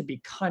hard to be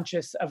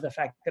conscious of the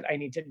fact that I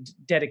need to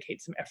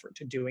dedicate some effort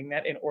to doing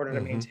that in order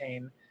to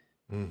maintain,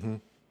 Mm-hmm.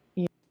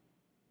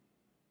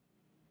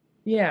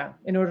 yeah,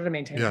 in order to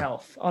maintain Yeah.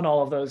 health on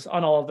all of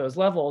those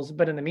levels.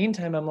 But in the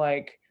meantime, I'm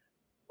like,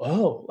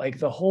 whoa, like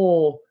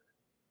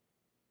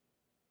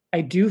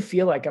I do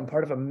feel like I'm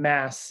part of a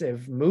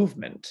massive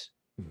movement.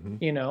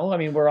 I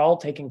mean, we're all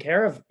taking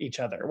care of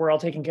each other. We're all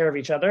taking care of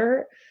each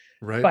other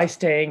by Right.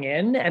 staying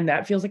in, and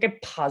that feels like a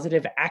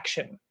positive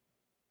action.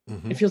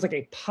 Mm-hmm. It feels like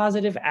a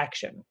positive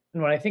action.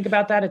 And when I think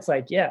about that, it's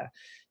like, yeah,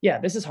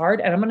 this is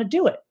hard, and I'm going to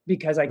do it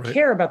because I Right.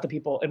 care about the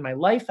people in my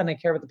life, and I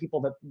care about the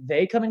people that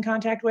they come in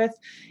contact with.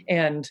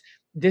 And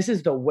this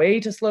is the way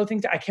to slow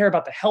things down. I care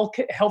about the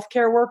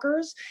healthcare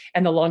workers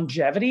and the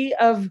longevity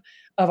of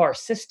our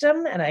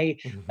system. And I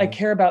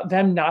care about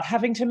them not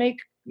having to make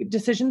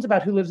decisions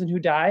about who lives and who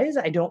dies.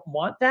 I don't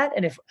want that.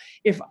 And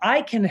if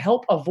I can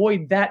help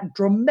avoid that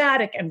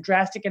dramatic and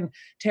drastic and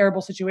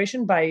terrible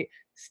situation by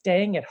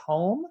staying at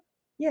home,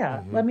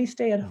 yeah, let me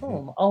stay at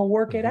home. I'll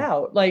work it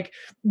out. Like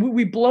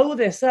we blow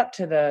this up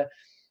to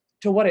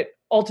what it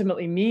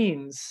ultimately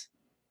means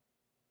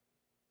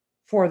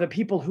for the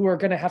people who are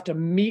going to have to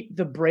meet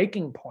the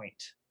breaking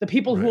point, the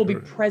people who will be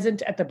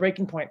present at the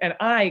breaking point. And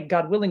I,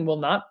 God willing, will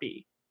not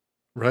be.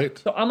 Right.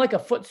 So I'm like a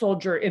foot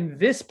soldier in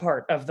this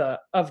part of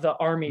the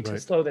army to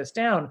slow this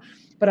down,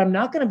 but I'm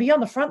not going to be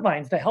on the front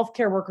lines. The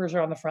healthcare workers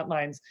are on the front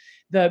lines.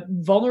 The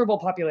vulnerable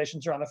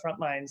populations are on the front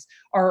lines.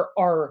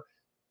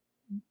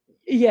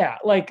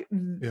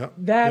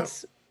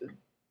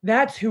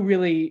 That's who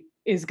really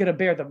is going to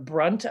bear the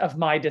brunt of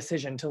my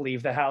decision to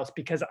leave the house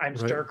because I'm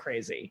stir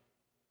crazy.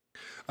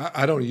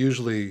 I don't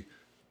usually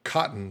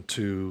cotton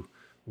to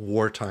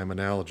wartime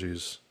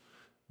analogies,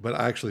 but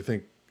I actually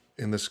think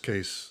in this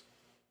case,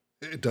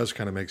 it does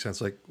kind of make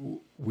sense. Like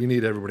we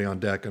need everybody on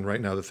deck. And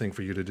right now the thing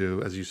for you to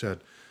do, as you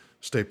said,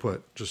 stay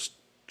put, just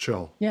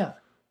chill. Yeah.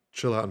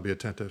 Chill out and be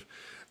attentive.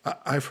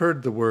 I've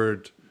heard the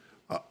word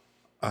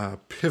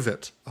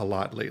pivot a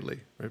lot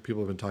lately, right?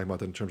 People have been talking about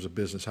that in terms of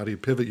business. How do you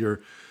pivot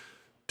your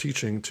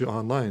teaching to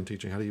online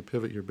teaching? How do you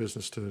pivot your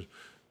business to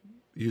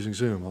using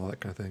Zoom, all that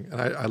kind of thing? And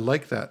I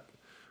like that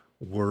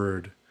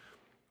word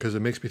because it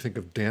makes me think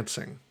of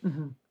dancing.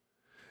 Hmm.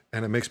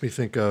 And it makes me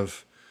think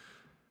of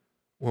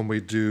when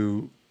we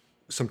do,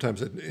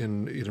 sometimes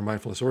in either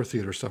mindfulness or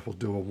theater stuff, we'll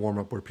do a warm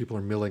up where people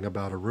are milling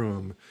about a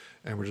room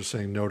and we're just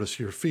saying, notice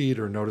your feet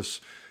or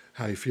notice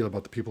how you feel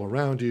about the people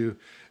around you.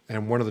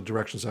 And one of the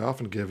directions I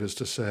often give is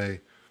to say,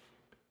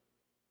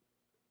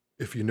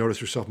 if you notice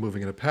yourself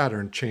moving in a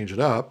pattern, change it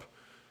up,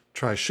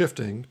 try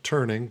shifting,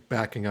 turning,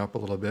 backing up a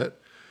little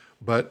bit,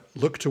 but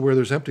look to where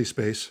there's empty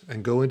space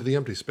and go into the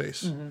empty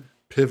space,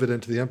 pivot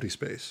into the empty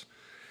space.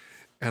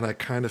 And I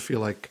kind of feel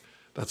like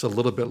that's a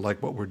little bit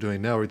like what we're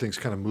doing now. Everything's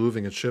kind of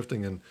moving and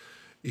shifting, and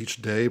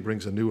each day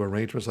brings a new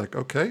arrangement. It's like,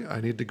 okay, I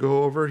need to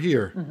go over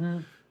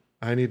here.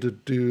 I need to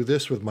do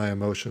this with my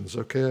emotions.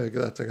 Okay, I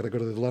got to go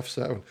to the left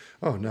side.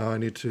 Oh, now I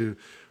need to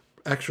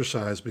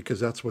exercise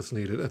because that's what's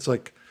needed. It's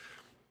like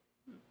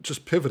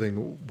just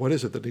pivoting. What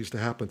is it that needs to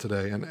happen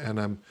today? And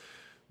I'm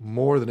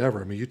more than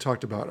ever. I mean, you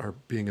talked about our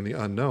being in the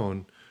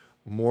unknown.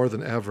 More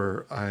than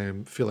ever, I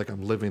feel like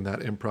I'm living that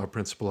improv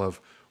principle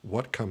of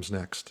what comes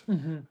next.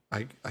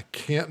 I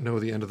can't know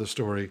the end of the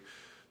story,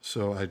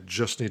 so I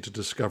just need to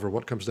discover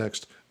what comes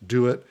next,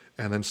 do it,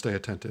 and then stay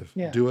attentive.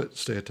 Yeah. Do it,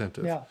 stay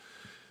attentive. Yeah.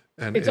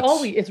 And It's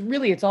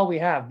all we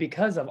have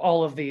because of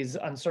all of these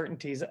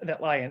uncertainties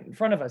that lie in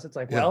front of us. It's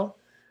like, Yeah. well,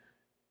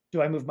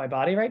 do I move my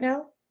body right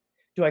now?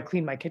 Do I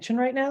clean my kitchen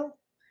right now?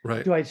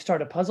 right. Do I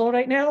start a puzzle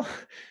right now?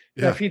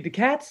 Do I Yeah. feed the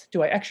cats?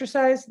 Do I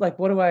exercise? Like,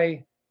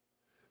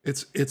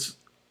 It's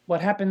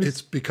what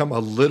happens become a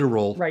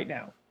literal right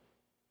now?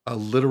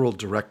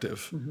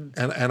 directive. Hmm.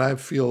 And I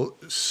feel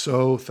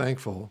so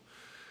thankful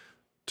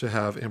to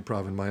have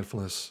improv and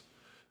mindfulness,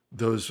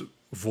 those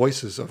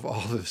voices of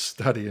all this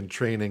study and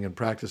training and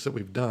practice that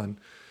we've done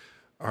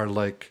are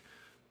like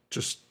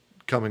just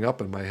coming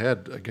up in my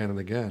head again and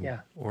again,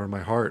 Yeah. or in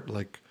my heart,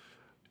 like,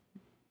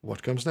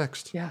 what comes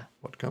next? Yeah.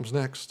 What comes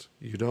next?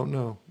 You don't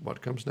know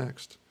what comes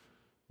next.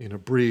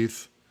 Breathe,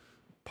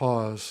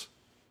 pause,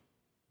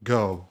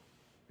 go.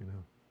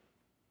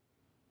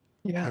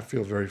 Yeah. I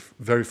feel very,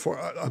 very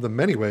of the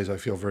many ways I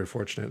feel very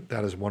fortunate.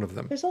 That is one of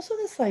them. There's also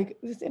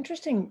this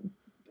interesting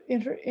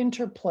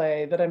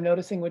interplay that I'm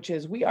noticing, which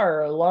is we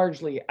are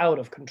largely out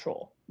of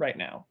control right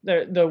now.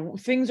 The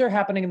things are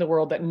happening in the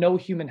world that no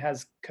human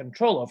has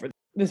control over.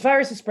 This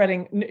virus is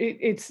spreading.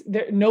 It's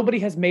there. Nobody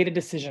has made a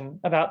decision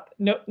about.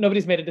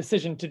 Nobody's made a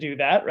decision to do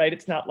that, right?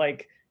 It's not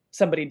like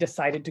somebody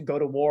decided to go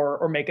to war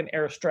or make an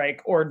airstrike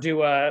or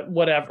do a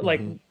whatever,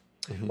 like,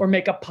 or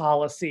make a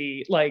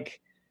policy. Like,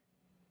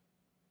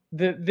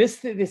 this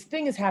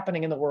thing is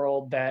happening in the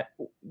world that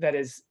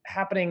is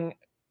happening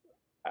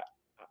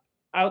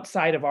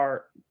outside of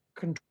our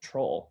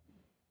control.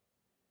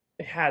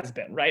 It has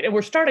been, right? And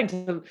we're starting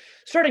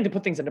to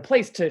put things into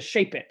place to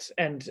shape it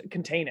and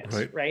contain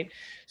it, right?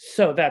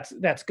 So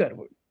that's good.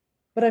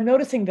 But I'm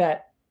noticing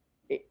that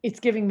it's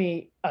giving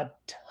me a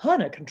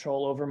ton of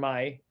control over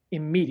my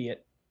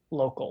immediate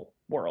local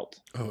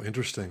world. Oh,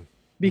 interesting.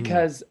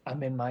 Because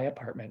I'm in my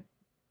apartment.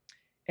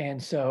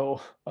 And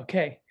so,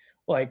 okay,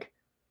 like,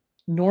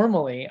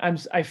 normally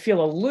I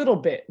feel a little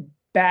bit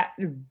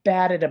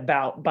batted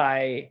about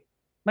by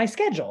my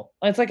schedule.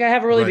 It's like I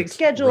have a really big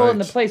schedule, and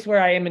the place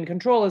where I am in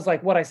control is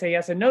like what I say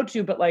yes and no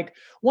to. But like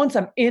once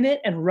I'm in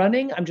it and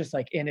running, I'm just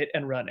like in it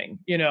and running.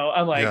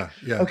 I'm like,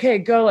 okay,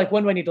 go. Like,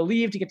 when do I need to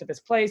leave to get to this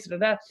place?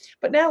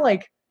 But now,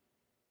 like,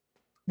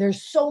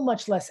 there's so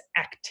much less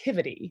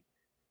activity.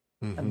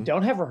 I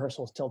don't have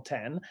rehearsals till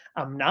 10.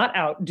 I'm not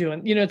out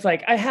doing, it's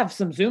like I have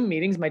some Zoom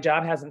meetings. My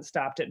job hasn't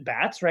stopped at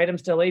BATS, right? I'm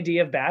still AD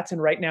of BATS.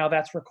 And right now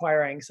that's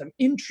requiring some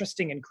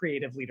interesting and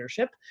creative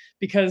leadership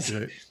because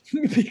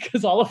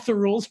all of the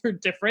rules are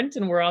different.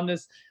 And we're on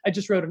this, I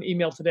just wrote an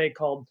email today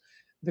called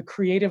The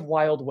Creative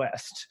Wild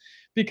West,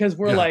 because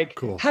we're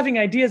having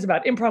ideas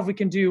about improv we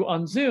can do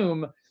on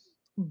Zoom,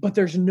 but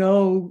there's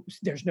no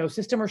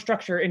system or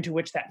structure into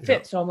which that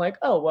fits. So I'm like,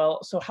 oh,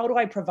 well, so how do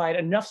I provide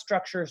enough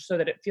structure so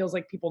that it feels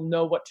like people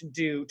know what to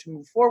do to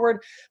move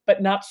forward,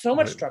 but not so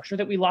much structure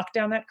that we lock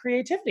down that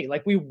creativity?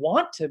 Like, we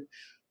want to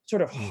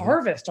sort of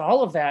harvest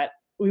all of that.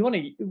 We want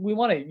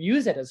to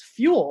use it as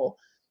fuel.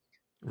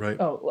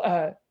 Right.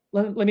 Oh,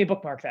 let me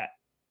bookmark that.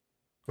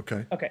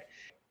 Okay.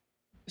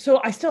 So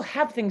I still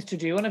have things to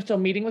do, and I'm still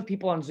meeting with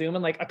people on Zoom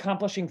and like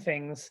accomplishing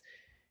things.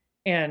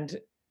 And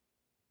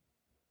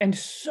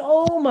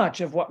so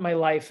much of what my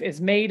life is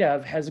made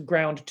of has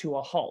ground to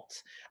a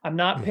halt. I'm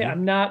not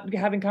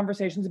having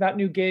conversations about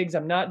new gigs.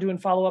 I'm not doing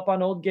follow-up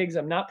on old gigs.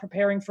 I'm not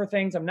preparing for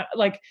things. I'm not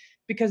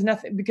because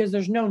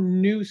there's no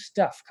new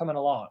stuff coming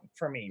along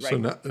for me. Right. So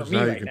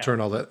now you can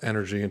turn all that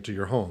energy into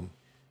your home.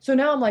 So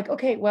now I'm like,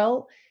 okay,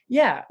 well,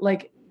 yeah,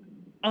 like,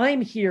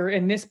 I'm here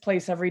in this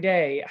place every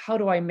day. How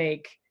do I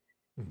make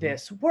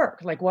this work?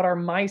 Like, what are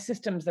my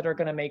systems that are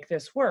going to make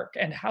this work?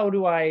 And how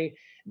do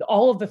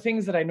all of the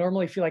things that I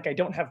normally feel like I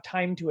don't have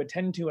time to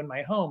attend to in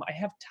my home, I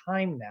have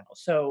time now.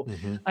 So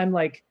I'm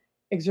like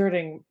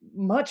exerting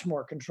much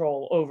more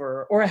control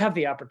over, or I have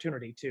the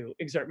opportunity to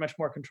exert much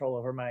more control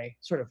over my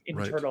sort of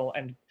internal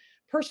and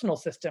personal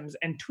systems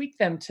and tweak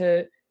them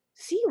to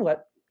see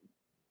what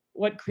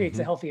creates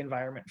a healthy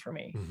environment for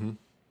me.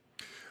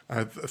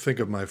 think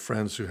of my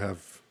friends who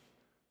have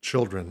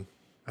children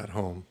at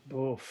home,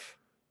 Oof.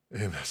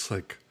 and it's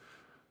like,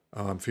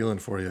 oh, I'm feeling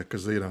for you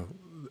because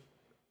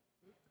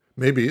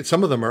maybe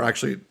some of them are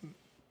actually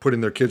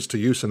putting their kids to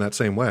use in that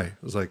same way.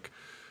 It's like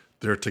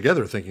they're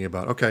together thinking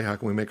about, okay, how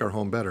can we make our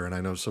home better? And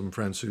I know some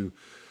friends who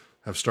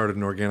have started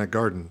an organic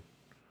garden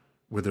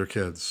with their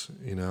kids,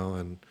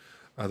 and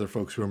other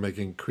folks who are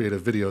making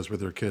creative videos with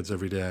their kids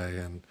every day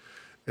and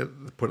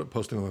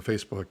posting them on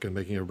Facebook and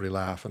making everybody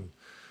laugh. And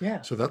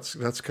Yeah. so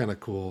that's kind of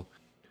cool.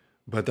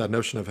 But that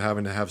notion of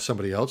having to have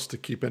somebody else to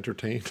keep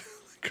entertained,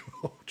 like,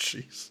 oh,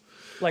 jeez.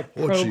 Like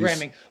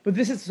programming. But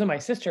so my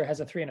sister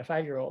has a 3 and a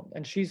 5-year-old,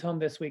 and she's home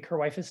this week. Her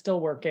wife is still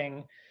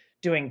working,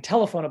 doing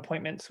telephone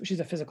appointments. She's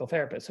a physical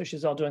therapist, so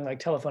she's all doing like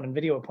telephone and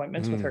video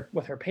appointments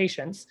with her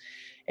patients.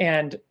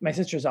 And my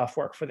sister's off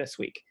work for this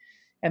week,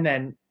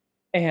 and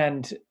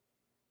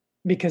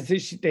because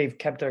they've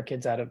kept their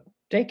kids out of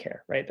daycare,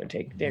 right?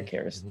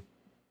 Daycare is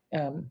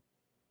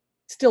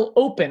still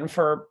open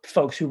for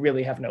folks who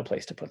really have no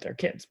place to put their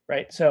kids,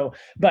 right? So,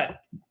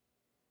 but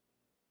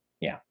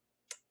yeah,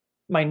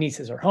 my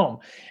nieces are home.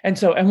 And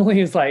so Emily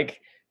is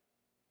like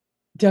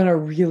done a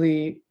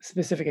really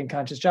specific and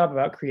conscious job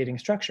about creating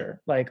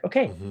structure. Like,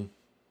 okay,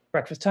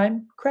 breakfast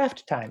time,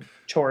 craft time,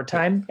 chore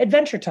time,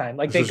 adventure time.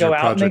 Like they go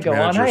out and they go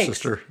on hikes.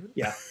 Sister.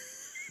 Yeah.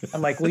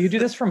 I'm like, will you do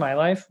this for my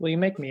life? Will you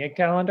make me a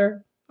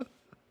calendar?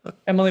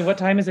 Emily, what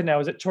time is it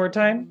now? Is it chore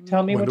time?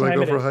 Tell me what time it is.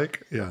 Do I go for a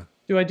hike? Yeah.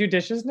 Do I do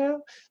dishes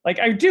now? Like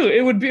I do.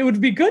 It would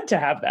be good to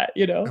have that,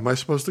 Am I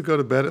supposed to go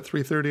to bed at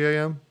 3:30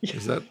 a.m.?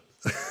 Is that?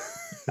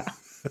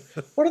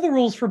 What are the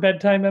rules for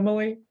bedtime,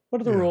 Emily?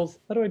 What are the rules?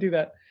 How do I do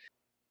that?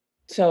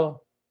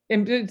 So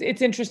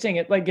it's interesting.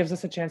 It like gives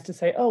us a chance to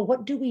say, oh,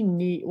 what do we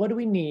need? What do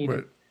we need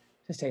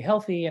to stay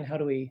healthy? And how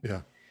do we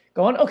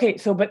go on? Okay.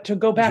 So, but to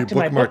go back to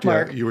my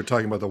bookmark. You were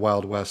talking about the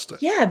Wild West.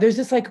 Yeah. There's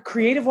this like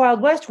creative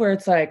Wild West where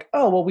it's like,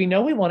 oh, well, we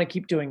know we want to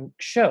keep doing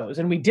shows.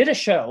 And we did a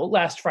show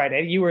last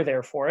Friday. You were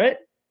there for it.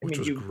 Which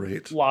was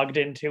great. Logged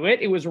into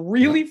it. It was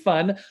really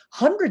fun.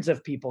 Hundreds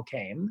of people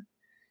came.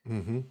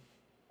 Mm-hmm.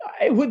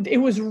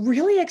 It was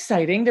really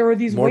exciting. There were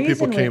these more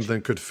people came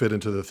than could fit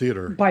into the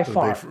theater by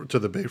far to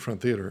the Bayfront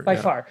Theater by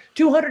far.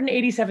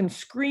 287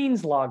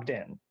 screens logged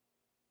in,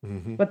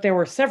 but there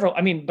were several.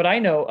 I mean, but I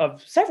know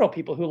of several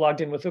people who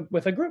logged in with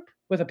a group,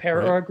 with a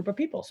pair or a group of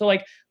people. So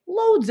like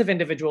loads of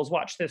individuals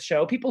watched this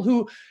show. People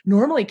who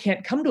normally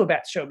can't come to a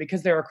Bats show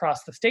because they're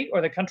across the state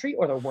or the country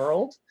or the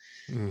world,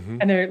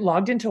 and they're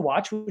logged in to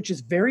watch, which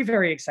is very,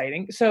 very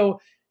exciting. So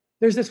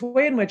there's this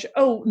way in which,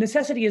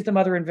 necessity is the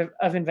mother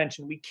of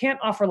invention. We can't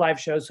offer live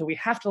shows, so we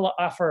have to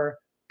offer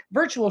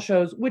virtual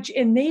shows, which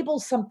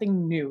enables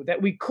something new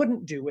that we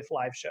couldn't do with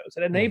live shows.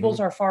 It enables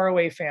our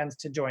faraway fans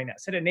to join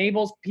us. It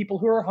enables people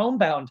who are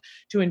homebound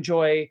to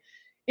enjoy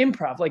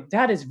improv. Like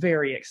that is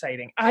very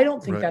exciting. I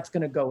don't think that's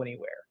going to go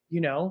anywhere,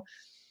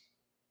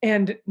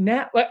 And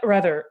now,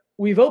 rather,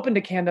 we've opened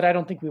a can that I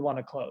don't think we want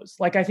to close.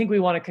 Like I think we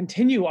want to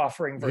continue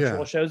offering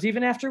virtual shows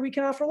even after we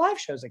can offer live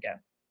shows again.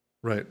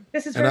 Right.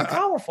 This is very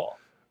powerful.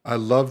 I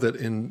love that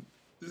in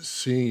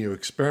seeing you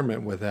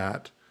experiment with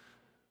that,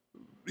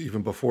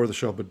 even before the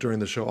show, but during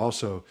the show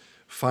also,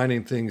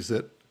 finding things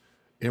that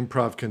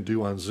improv can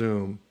do on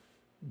Zoom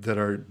that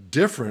are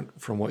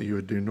different from what you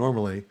would do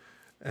normally,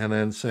 and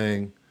then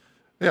saying,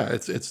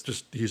 it's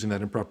just using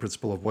that improv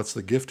principle of what's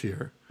the gift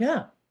here.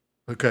 Yeah.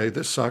 Okay,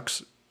 this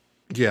sucks.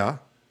 Yeah.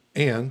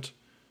 And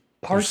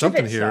parts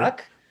something of it here.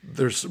 Suck.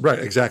 There's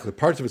exactly.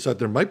 Parts of it suck.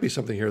 There might be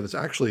something here that's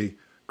actually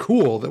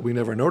cool that we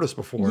never noticed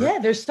before. Yeah,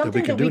 there's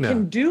something that we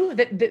can do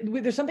that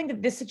there's something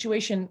that this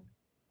situation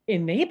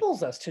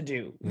enables us to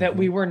do that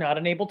we were not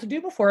enabled to do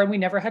before, and we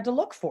never had to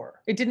look for.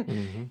 It didn't,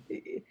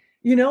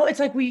 it's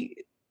like we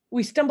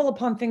stumble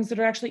upon things that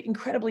are actually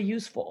incredibly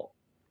useful.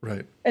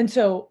 Right. And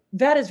so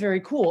that is very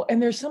cool.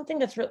 And there's something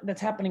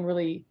that's happening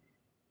really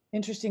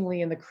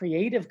interestingly in the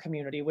creative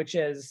community, which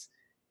is,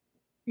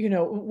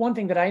 one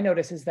thing that I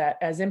notice is that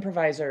as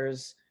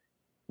improvisers,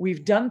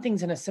 we've done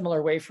things in a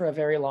similar way for a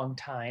very long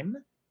time.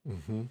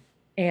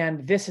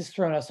 And this has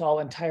thrown us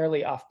all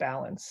entirely off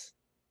balance.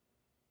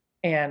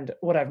 And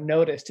what I've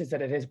noticed is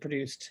that it has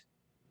produced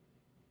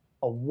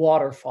a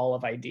waterfall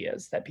of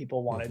ideas that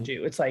people want to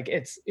do. It's like,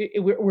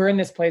 we're in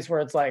this place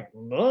where it's like,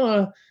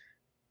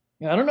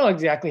 I don't know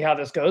exactly how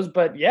this goes,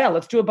 but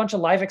let's do a bunch of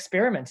live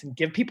experiments and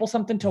give people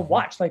something to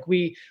watch. Like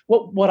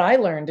what I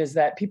learned is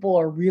that people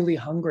are really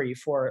hungry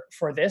for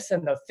this.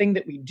 And the thing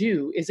that we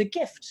do is a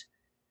gift.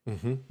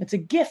 It's a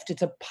gift.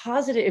 It's a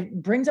positive,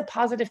 it brings a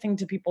positive thing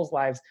to people's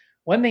lives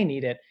when they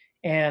need it.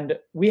 And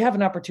we have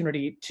an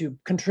opportunity to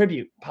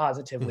contribute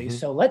positively.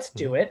 So let's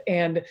do it.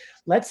 And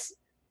let's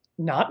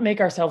not make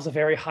ourselves a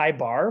very high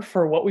bar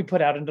for what we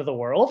put out into the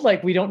world.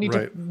 Like we don't need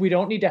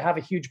to have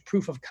a huge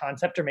proof of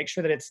concept or make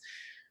sure that it's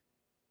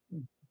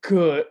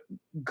good,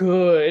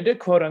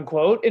 quote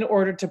unquote, in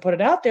order to put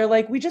it out there.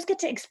 Like we just get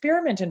to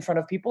experiment in front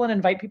of people and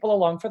invite people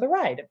along for the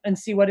ride and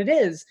see what it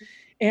is.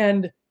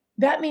 And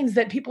that means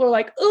that people are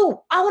like, "Ooh,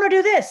 I want to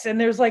do this." And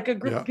there's like a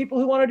group of people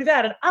who want to do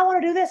that. And I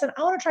want to do this. And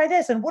I want to try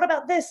this. And what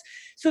about this?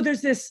 So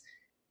there's this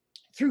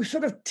through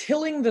sort of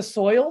tilling the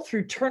soil,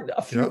 through Yeah.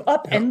 Yeah.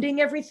 upending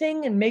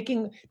everything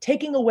and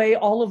taking away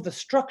all of the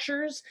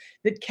structures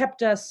that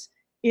kept us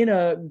in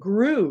a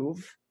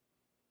groove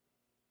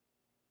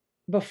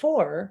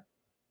before,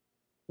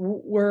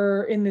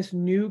 we're in this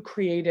new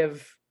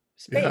creative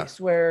Yeah.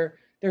 space where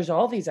there's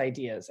all these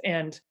ideas.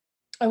 And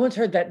I once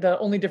heard that the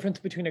only difference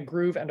between a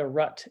groove and a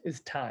rut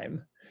is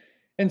time.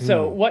 And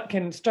so Mm. what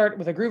can start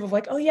with a groove of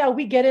like, oh yeah,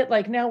 we get it.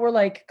 Like now we're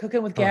like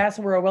cooking with Huh. gas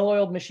and we're a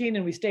well-oiled machine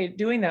and we stay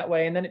doing that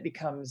way. And then it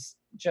becomes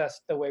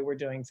just the way we're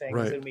doing things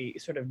and Right. we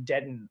sort of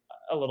deaden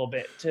a little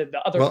bit to the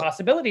other Well,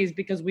 possibilities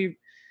because we've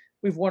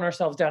worn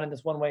ourselves down in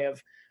this one way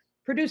of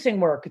producing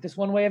work, this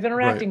one way of right.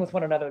 interacting with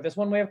one another, this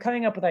one way of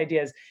coming up with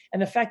ideas.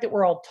 And the fact that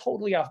we're all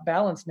totally off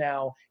balance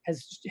now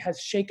has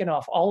shaken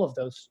off all of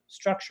those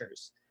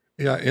structures.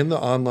 Yeah, in the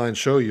online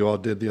show you all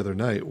did the other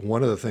night,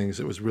 one of the things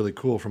that was really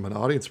cool from an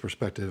audience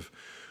perspective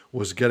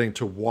was getting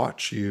to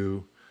watch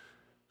you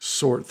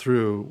sort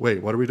through,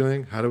 wait, what are we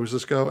doing? How does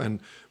this go? And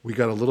we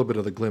got a little bit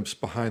of the glimpse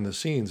behind the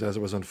scenes as it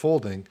was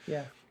unfolding.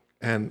 Yeah.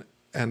 And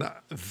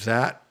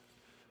that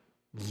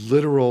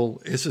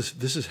literal this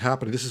is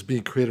happening, this is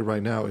being created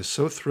right now is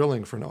so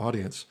thrilling for an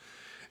audience.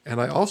 And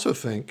I also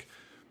think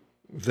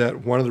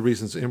that one of the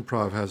reasons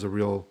improv has a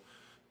real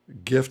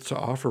gift to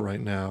offer right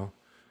now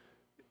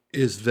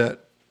is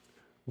that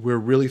we're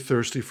really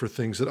thirsty for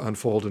things that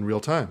unfold in real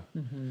time.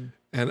 Hmm.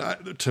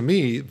 And to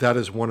me, that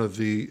is one of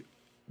the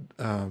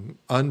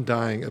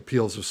undying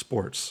appeals of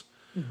sports,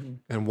 Hmm.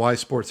 and why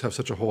sports have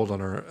such a hold on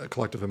our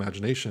collective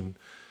imagination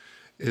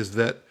is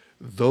that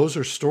those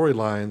are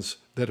storylines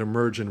that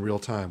emerge in real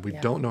time. We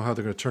Yeah. don't know how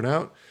they're going to turn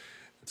out.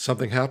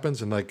 Something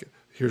happens, and like,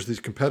 here's these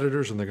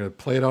competitors, and they're going to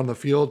play it out on the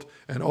field.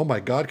 And oh my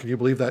God, can you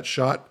believe that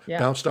shot Yeah.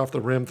 bounced off the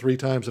rim 3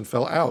 times and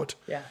fell out?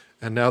 Yeah.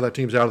 And now that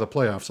team's out of the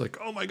playoffs. Like,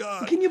 oh my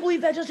God. Can you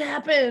believe that just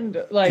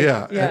happened? Like,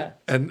 Yeah, yeah.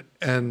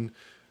 and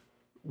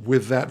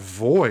with that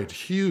void,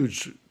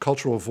 huge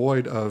cultural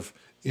void of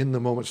in the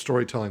moment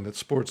storytelling that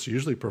sports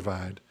usually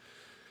provide,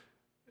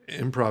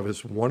 improv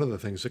is one of the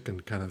things that can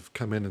kind of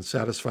come in and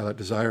satisfy that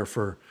desire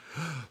for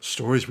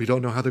stories we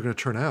don't know how they're going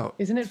to turn out.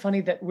 Isn't it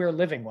funny that we're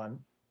living one?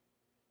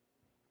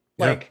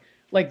 Yeah.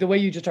 Like the way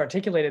you just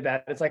articulated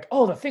that, it's like,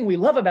 oh, the thing we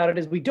love about it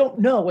is we don't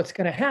know what's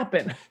going to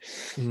happen.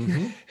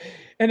 Hmm.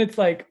 And it's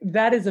like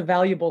that is a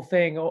valuable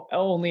thing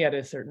only at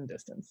a certain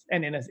distance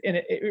and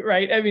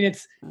right. I mean,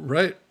 it's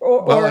Right.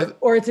 or Well,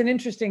 or it's an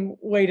interesting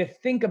way to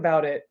think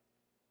about it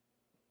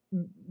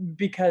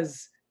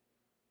because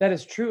that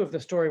is true of the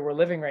story we're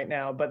living right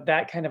now. But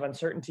that kind of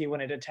uncertainty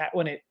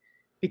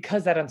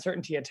because that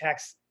uncertainty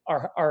attacks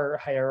our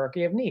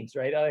hierarchy of needs,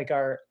 right? Like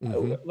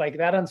hmm like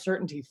that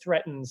uncertainty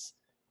threatens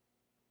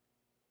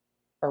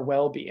our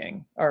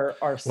well-being, well,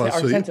 our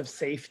sense of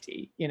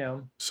safety, you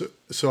know?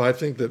 so I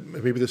think that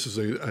maybe this is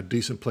a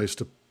decent place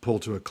to pull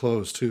to a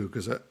close too,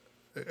 because I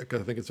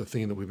think it's a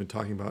theme that we've been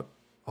talking about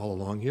all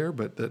along here,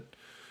 but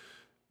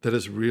that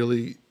is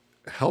really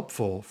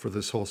helpful for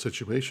this whole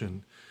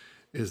situation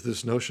is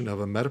this notion of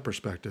a meta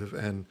perspective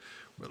and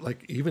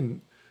like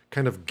even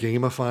kind of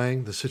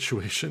gamifying the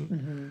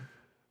situation.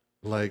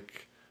 Hmm.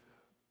 Like,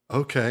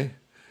 okay,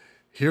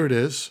 here it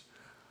is.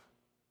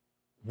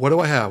 What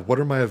do I have? What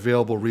are my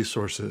available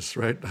resources?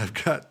 Right? I've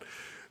got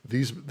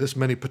this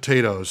many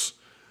potatoes.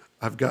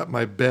 I've got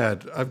my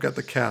bed. I've got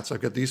the cats.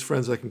 I've got these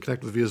friends I can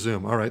connect with via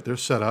Zoom. All right, they're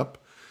set up.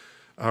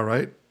 All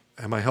right.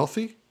 Am I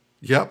healthy?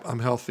 Yep, I'm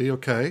healthy.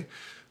 Okay.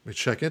 Let me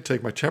check in,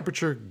 take my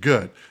temperature.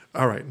 Good.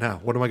 All right, now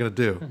what am I going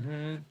to do?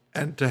 Hmm.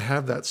 And to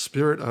have that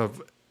spirit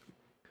of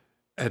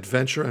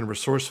adventure and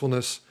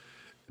resourcefulness,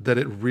 that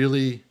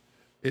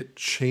it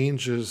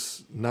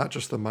changes not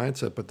just the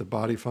mindset, but the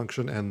body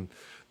function and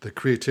the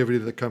creativity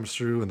that comes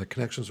through and the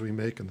connections we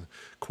make and the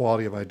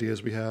quality of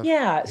ideas we have.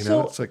 Yeah. You know,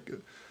 So it's like,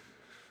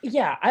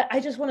 yeah, I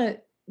just want to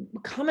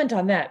comment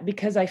on that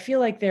because I feel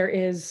like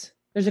there's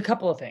a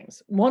couple of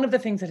things. One of the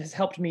things that has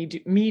helped me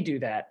do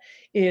that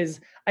is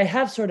I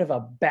have sort of a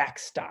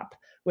backstop,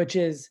 which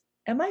is,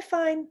 am I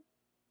fine?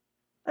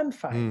 I'm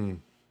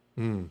fine.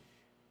 mm, mm,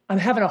 I'm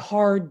having a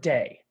hard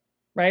day,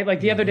 right? Like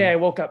the other day,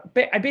 mm-hmm,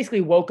 I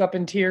basically woke up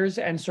in tears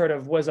and sort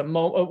of was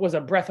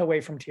a breath away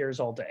from tears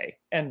all day,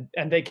 and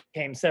they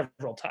came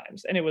several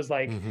times, and it was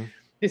like, mm-hmm,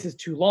 this is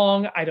too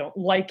long. I don't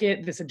like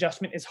it. This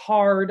adjustment is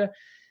hard,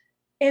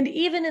 and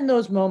even in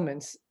those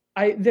moments,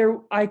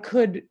 I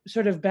could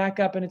sort of back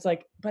up, and it's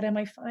like, but am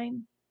I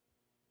fine?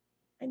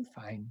 I'm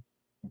fine.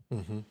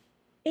 mm-hmm.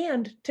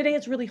 And today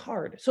it's really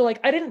hard. So like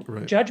I didn't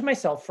Right. judge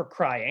myself for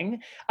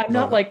crying. I'm Love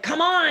not it. like,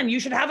 come on, you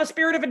should have a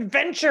spirit of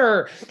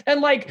adventure and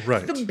like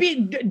Right.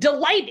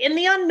 delight in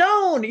the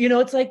unknown. You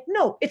know, it's like,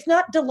 no, it's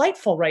not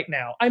delightful right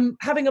now. I'm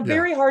having a Yeah.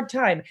 very hard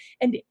time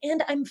and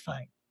I'm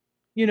fine.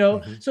 You know?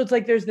 Mm-hmm, So it's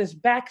like there's this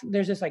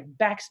like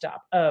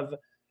backstop of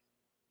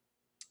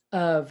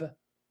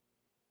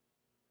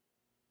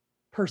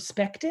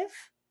perspective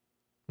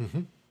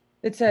mm-hmm,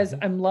 that says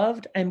mm-hmm, I'm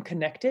loved, I'm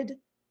connected,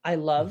 I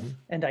love mm-hmm,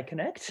 and I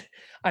connect.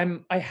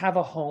 I have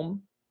a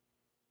home.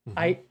 mm-hmm,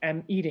 I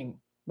am eating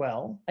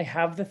well. I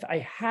have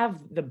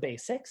the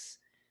basics.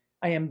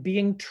 I am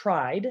being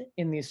tried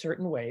in these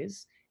certain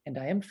ways, and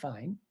I am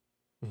fine,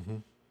 Hmm.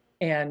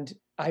 and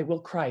I will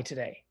cry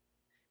today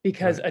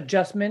because Right.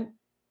 adjustment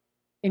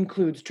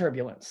includes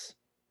turbulence.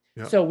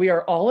 Yeah. So we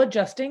are all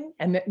adjusting,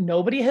 and that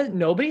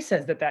nobody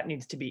says that that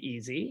needs to be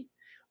easy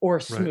or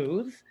Right.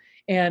 smooth,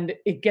 and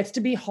it gets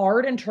to be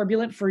hard and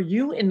turbulent for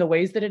you in the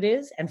ways that it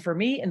is, and for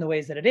me in the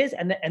ways that it is,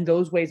 and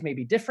those ways may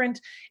be different,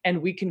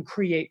 and we can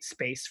create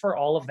space for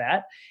all of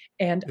that,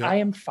 and Yeah. I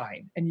am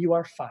fine, and you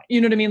are fine.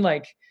 You know what I mean?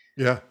 Like,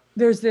 Yeah.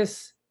 there's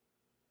this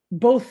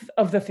both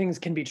of the things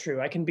can be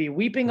true. I can be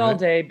weeping all Right.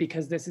 day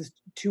because this is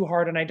too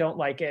hard and I don't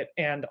like it,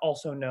 and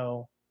also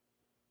know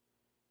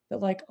that,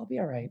 like, I'll be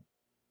all right.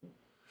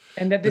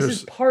 And that this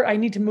is There's, part I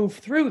need to move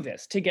through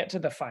this to get to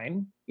the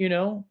fine, you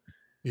know?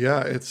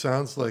 yeah, it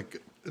sounds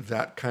like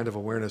that kind of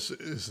awareness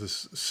is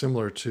this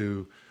similar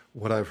to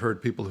what I've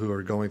heard people who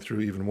are going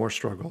through even more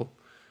struggle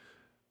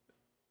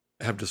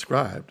have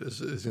described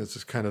is it's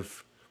this kind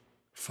of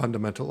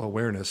fundamental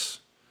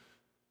awareness.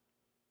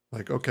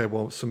 Like, okay,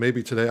 well, so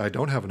maybe today I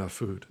don't have enough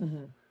food,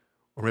 Mhm,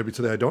 or maybe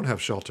today I don't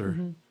have shelter.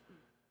 mhm,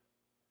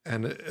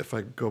 And if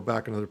I go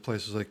back in other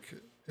places, like,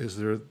 is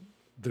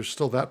there's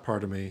still that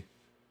part of me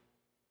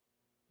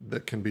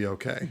that can be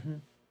okay,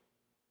 mhm.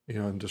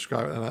 and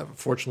describe. And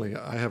fortunately,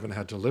 I haven't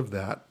had to live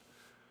that,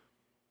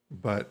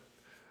 but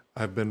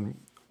I've been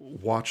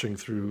watching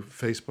through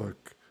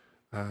Facebook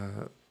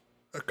uh,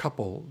 a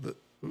couple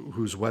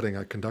whose wedding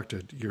I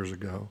conducted years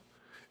ago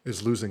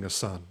is losing a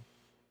son.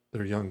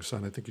 Their young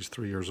son, I think he's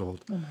 3 years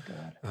old, Oh my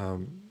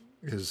god.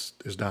 is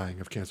dying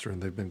of cancer,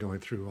 and they've been going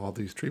through all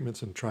these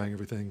treatments and trying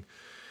everything,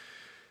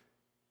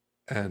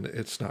 and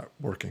it's not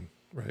working,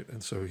 right?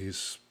 And so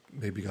he's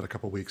maybe got a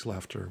couple weeks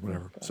left or Oh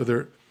whatever. So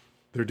god.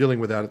 they're dealing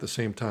with that at the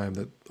same time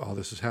that all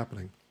this is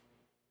happening.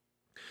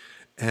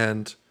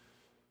 And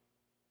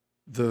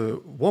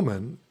the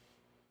woman,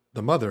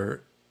 the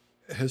mother,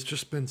 has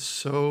just been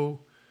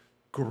so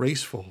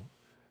graceful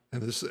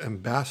and this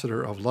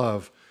ambassador of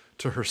love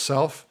to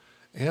herself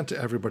and to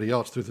everybody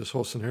else through this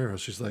whole scenario.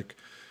 She's like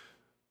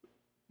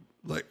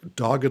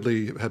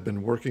doggedly had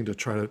been working to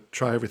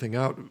try everything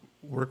out,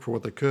 work for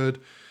what they could,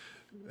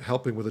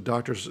 helping with the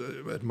doctors,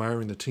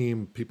 admiring the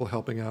team, people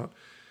helping out,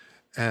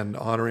 and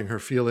honoring her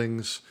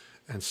feelings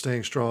and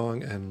staying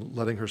strong and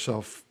letting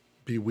herself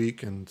be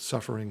weak and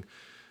suffering.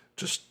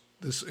 Just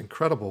this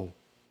incredible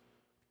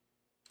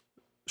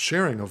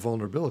sharing of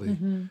vulnerability.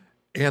 Mhm,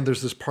 And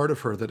there's this part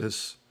of her that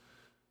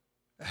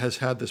has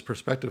had this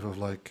perspective of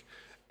like,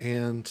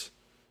 and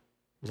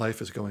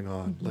life is going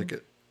on. mhm.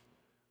 Like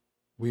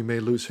we may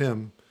lose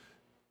him,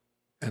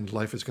 and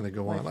life is going to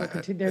go on. Life will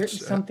continue. There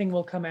It's something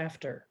will come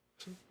after.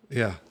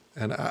 yeah.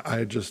 And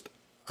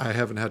I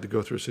haven't had to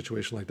go through a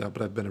situation like that,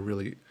 but I've been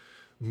really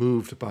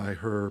moved by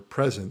her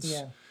presence,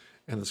 Yeah.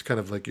 and it's kind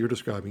of like you're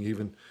describing.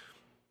 Even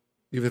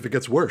if it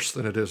gets worse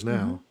than it is Mhm.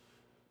 now,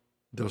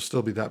 there'll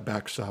still be that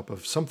backstop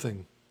of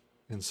something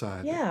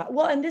inside. Yeah,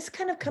 well, and this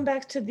kind of come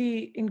back to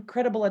the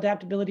incredible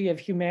adaptability of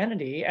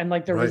humanity and,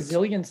 like, the Right.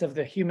 resilience of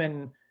the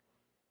human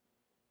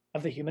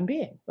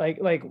being. Like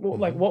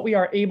Hmm. what we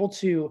are able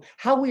to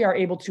how we are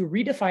able to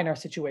redefine our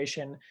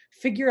situation,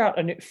 figure out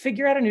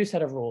a new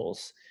set of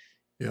rules,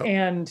 Yep.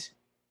 and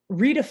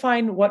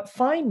redefine what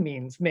fine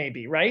means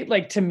maybe, right?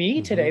 Like, to me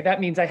Hmm. today, that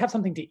means I have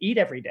something to eat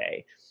every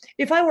day.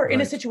 If I were in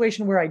a Right.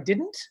 situation where I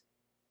didn't,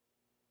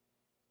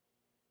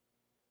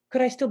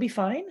 could I still be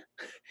fine?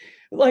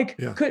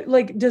 Yeah.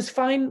 Does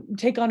fine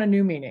take on a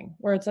new meaning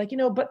where it's like,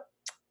 but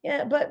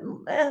yeah,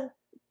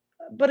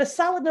 but a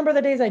solid number of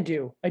the days I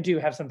do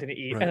have something to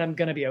eat and Right. I'm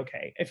gonna be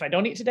okay. If I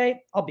don't eat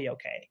today, I'll be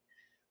okay.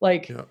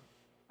 Like, Yeah.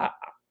 I,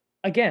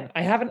 again,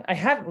 I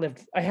haven't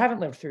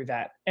lived through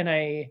that, and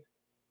I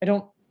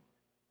don't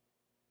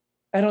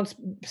I don't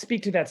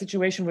speak to that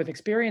situation with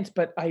experience,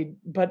 but I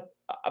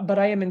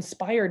am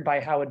inspired by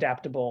how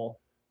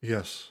adaptable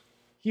Yes.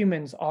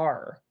 humans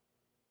are,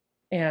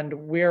 and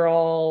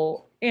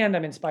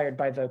I'm inspired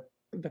by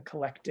the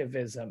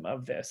collectivism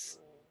of this.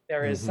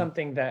 There is Hmm.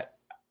 something that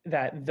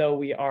though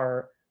we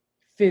are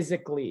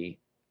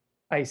physically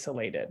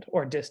isolated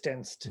or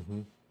distanced,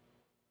 Hmm.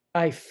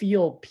 I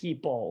feel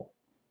people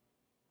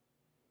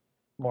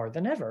more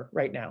than ever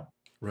right now.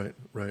 Right.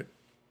 Right.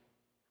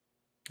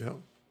 Yeah.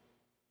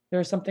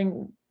 There's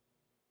something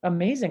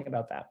amazing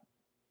about that.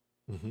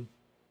 Hmm.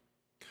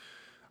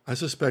 I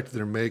suspect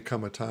there may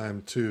come a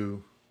time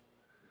too.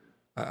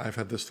 I've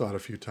had this thought a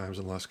few times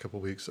in the last couple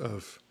of weeks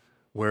of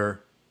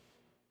where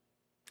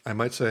I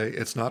might say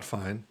it's not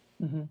fine.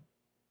 Mhm.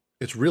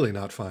 It's really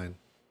not fine.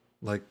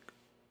 Like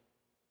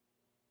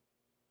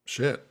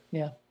shit,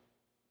 Yeah.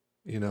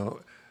 you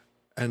know.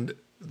 And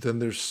then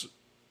there's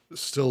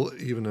still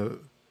even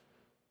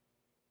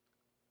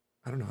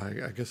I don't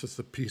know. I guess it's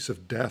the peace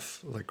of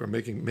death, like or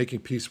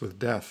making peace with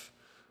death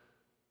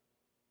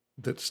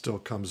that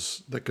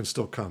can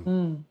still come.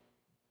 Mm.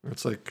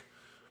 It's like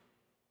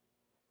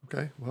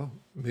okay, well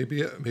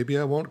maybe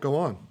I won't go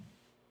on.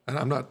 And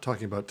I'm not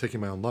talking about taking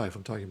my own life.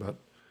 I'm talking about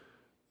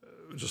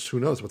just who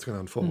knows what's going to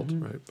unfold,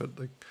 Mhm. right? But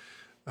like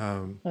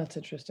That's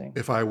interesting.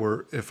 if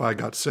I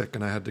got sick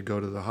and I had to go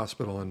to the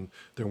hospital and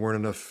there weren't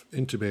enough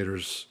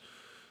intubators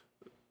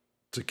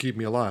to keep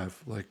me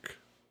alive. Like,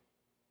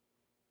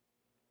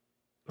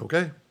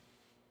 okay,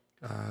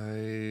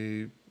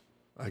 I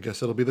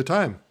guess it'll be the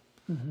time,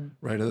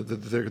 right?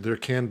 There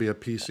can be a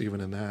peace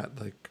even in that,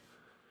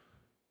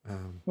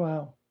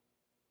 Wow.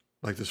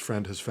 like this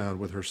friend has found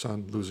with her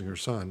son, losing her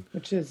son,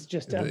 Which is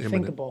just in the imminent,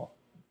 unthinkable.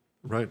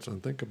 right? It's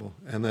unthinkable.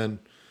 And then,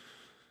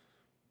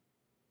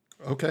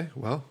 okay,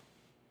 well,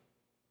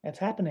 It's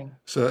happening.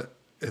 so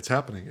it's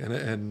happening,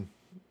 and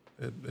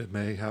it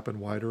may happen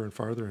wider and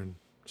farther, and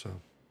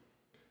so,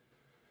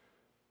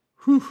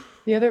 whew,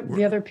 The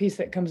other piece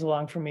that comes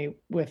along for me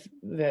with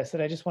this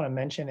that I just want to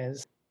mention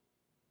is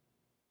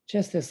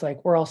just this,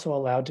 like, we're also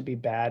allowed to be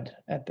bad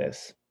at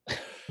this.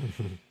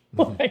 mhm,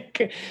 mhm,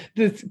 Like,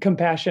 this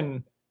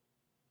compassion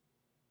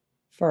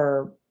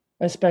for,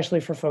 especially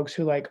for folks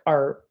who, like,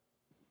 are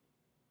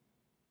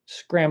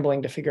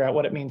scrambling to figure out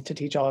what it means to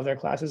teach all of their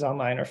classes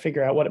online, or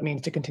figure out what it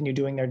means to continue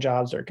doing their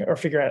jobs, or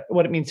figure out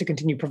what it means to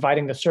continue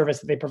providing the service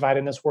that they provide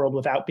in this world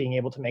without being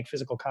able to make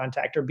physical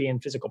contact or be in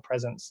physical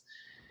presence.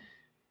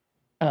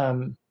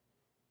 Um,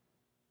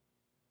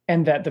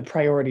 and that the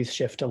priorities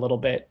shift a little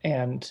bit,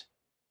 and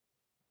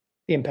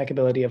the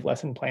impeccability of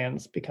lesson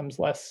plans becomes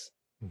less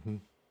mhm.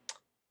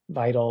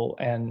 vital,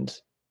 and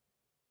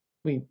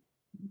we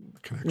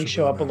Connection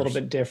show really up a little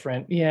matters. bit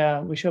different.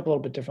 Yeah, we show up a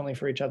little bit differently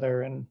for each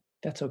other, and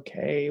that's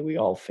okay. We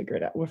all figure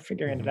it out. We're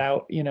figuring it Hmm.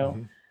 out,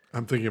 Hmm.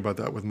 I'm thinking about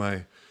that with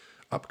my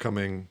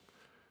upcoming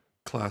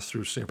class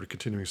through Stanford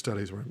Continuing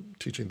Studies, where I'm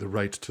teaching the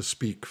right to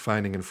speak,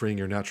 finding and freeing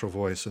your natural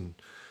voice. And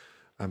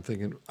I'm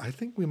thinking, I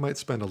think we might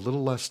spend a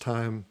little less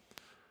time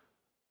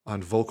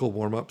on vocal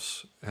warm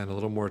ups and a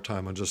little more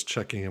time on just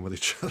checking in with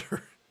each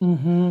other.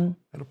 Mhm.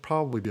 It'll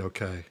probably be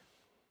okay.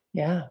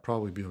 Yeah.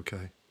 Probably be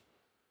okay.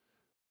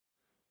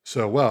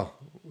 So, well,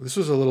 this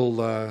was a little,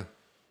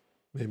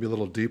 maybe a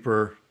little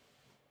deeper,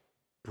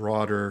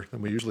 broader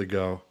than we usually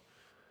go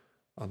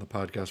on the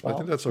podcast, but I think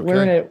Well, that's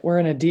okay. we're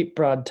in a deep,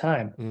 broad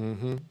time.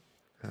 Mm-hmm.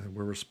 And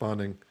we're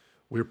responding.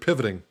 We're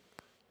pivoting.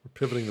 We're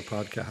pivoting the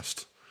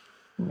podcast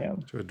Yeah.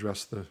 to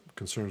address the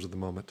concerns of the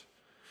moment.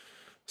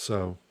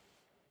 So,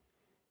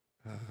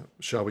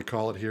 shall we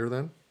call it here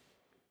then?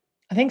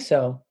 I think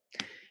so.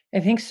 I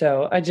think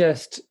so. I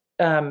just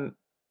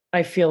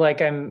I feel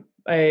like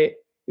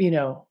you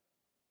know,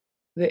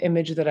 the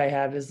image that I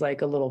have is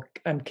like a little,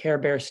 I'm Care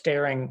Bear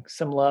staring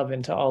some love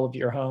into all of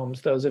your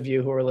homes, those of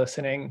you who are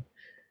listening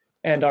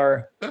and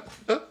are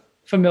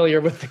familiar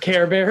with the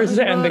Care Bears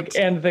I'm not.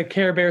 and the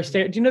Care Bear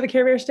stare. Do you know the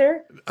Care Bear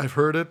stare? I've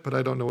heard it, but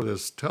I don't know what it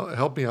is.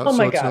 Help me out Oh so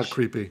my it's not gosh.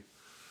 creepy.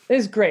 It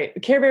is great. The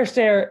Care Bear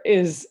stare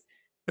is,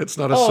 It's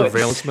not a oh, it's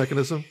surveillance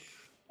mechanism.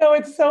 oh,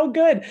 it's so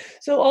good.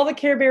 So all the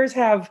Care Bears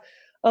have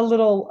a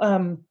little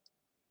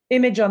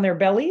image on their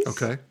bellies,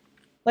 Okay,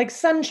 like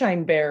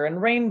Sunshine Bear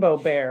and Rainbow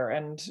Bear,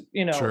 and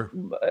sure.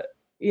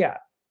 yeah.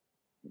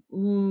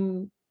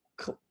 Mm,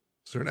 Is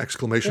there an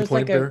exclamation there's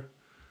like point a, there?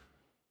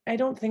 I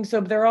don't think so,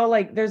 but they're all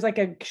like, there's like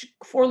a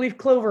four-leaf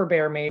clover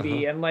bear Uh huh.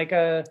 maybe, and like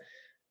the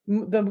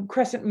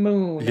crescent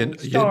moon and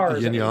stars.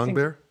 Yin And Yang things.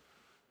 bear.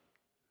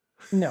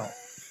 No,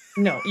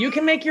 no, you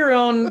can make your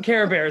own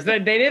Care Bears. They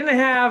didn't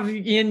have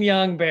yin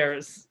yang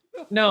bears.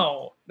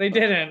 No, they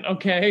didn't.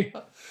 Okay,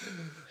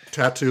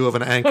 Tattoo of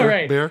an all anchor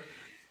right. bear.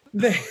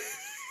 They,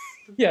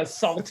 yeah,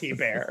 salty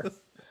bear,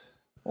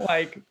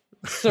 like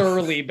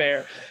surly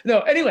bear. No,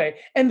 anyway,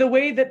 and the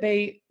way that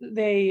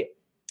they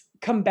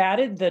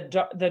combated the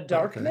Okay.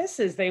 darkness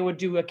is they would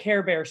do a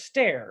Care Bear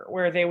stare,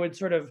 where they would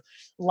sort of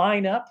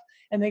line up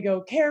and they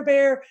go Care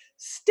Bear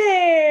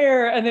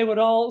stare, and they would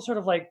all sort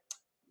of like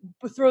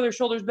throw their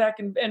shoulders back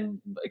and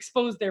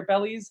expose their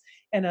bellies,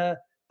 and a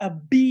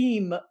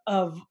beam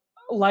of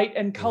light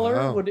and color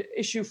Wow. would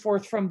issue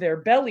forth from their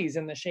bellies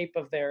in the shape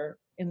of their,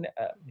 in the,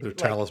 Their like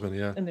talisman.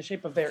 Yeah. in the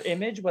shape of their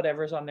image,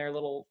 whatever's on their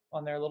little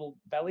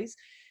bellies.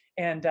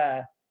 And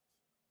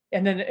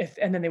and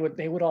then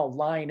they would all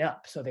line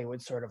up, so they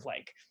would sort of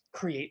like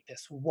create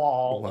this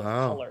wall of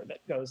Wow. color that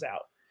goes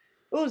out.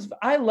 It was,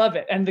 I love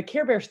it. And the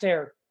Care Bear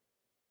stare,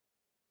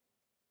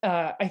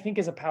 I think,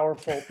 is a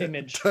powerful It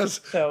image. does.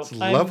 It's So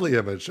a lovely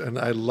image, and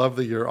I love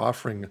that you're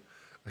offering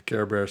a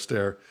Care Bear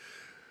stare.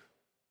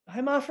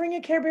 I'm offering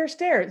a Care Bear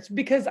stare. It's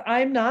because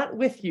I'm not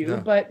with you, Yeah.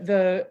 but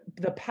the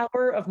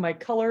power of my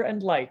color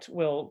and light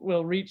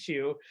will reach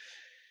you.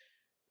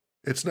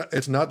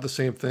 It's not the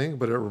same thing,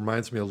 but it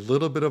reminds me a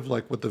little bit of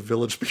like what the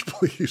Village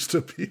People used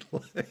to be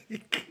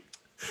like,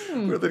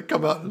 Hmm. where they'd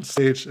come out on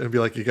stage and be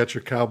like, you got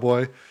your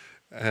cowboy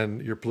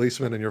and your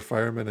policeman and your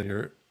fireman and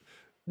your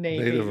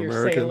Navy, Native your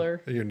American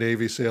sailor. and your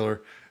Navy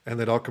sailor, and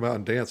they'd all come out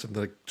and dance and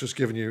like just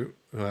giving you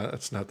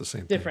it's not the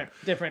same thing.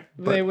 Different.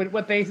 They But would,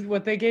 what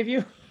they gave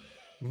you.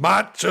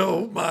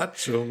 macho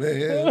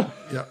man.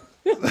 Yeah.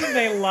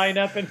 They line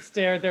up and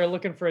stare. They're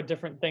looking for a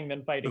different thing than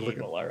They're fighting looking,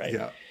 evil. All right.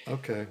 yeah.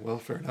 Okay. Well,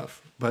 fair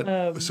enough. But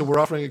so Um, we're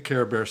offering a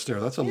Care Bear stare.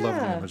 That's a lovely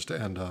yeah, image to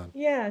end on.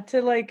 yeah.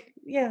 To like,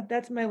 yeah,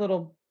 that's my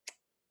little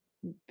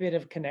bit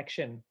of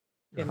connection.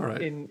 All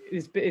right.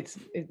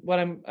 What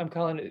I'm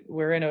calling it.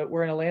 We're in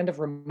a land of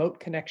remote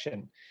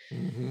connection,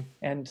 Hmm.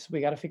 and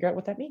we got to figure out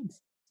what that means.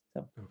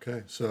 So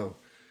Okay. So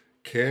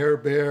Care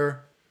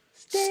Bear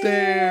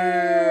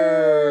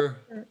Stare.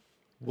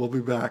 We'll be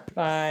back.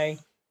 Bye.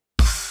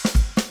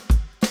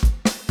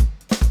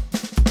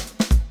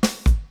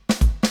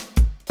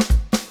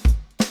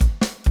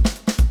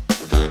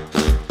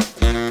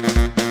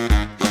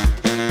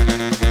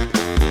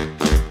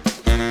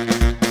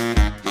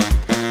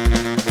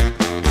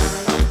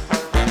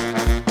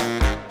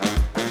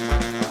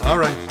 All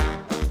right,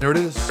 there it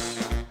is.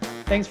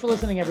 Thanks for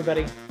listening,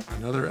 everybody.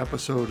 Another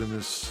episode in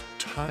this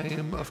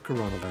time of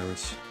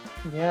coronavirus.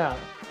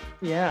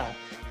 Yeah.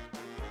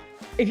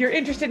 If you're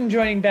interested in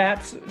joining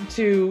Bats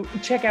to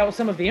check out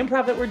some of the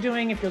improv that we're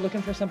doing, if you're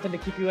looking for something to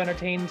keep you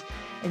entertained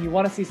and you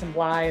want to see some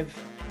live,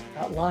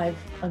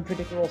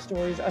 unpredictable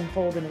stories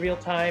unfold in real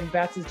time,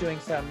 Bats is doing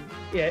some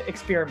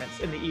experiments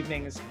in the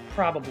evenings,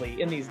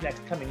 probably in these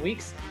next coming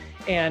weeks.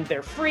 And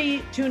they're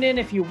free. Tune in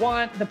if you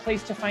want. The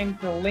place to find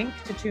the link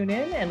to tune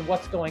in and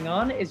what's going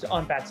on is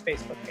on Bat's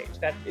Facebook page.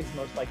 That is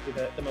most likely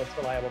the most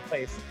reliable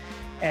place.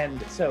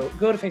 And so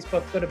go to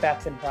Facebook, go to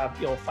Bats Improv.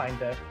 You'll find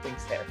the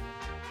links there.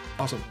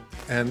 Awesome.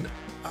 And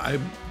I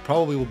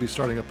probably will be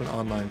starting up an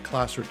online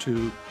class or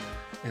two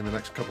in the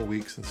next couple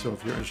weeks. And so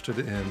if you're interested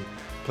in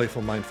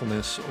playful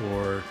mindfulness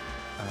or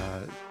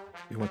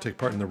you want to take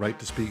part in the Right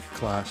to Speak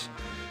class,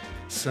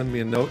 send me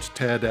a note,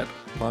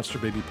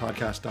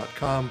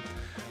 ted@monsterbabypodcast.com.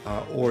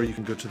 Or you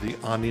can go to the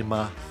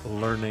Anima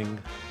Learning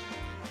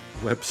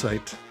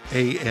website,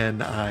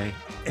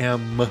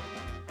 ANIMA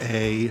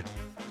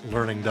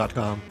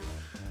learning.com.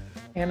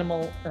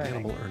 Animal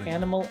Earning.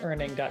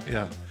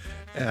 Animalearning.com.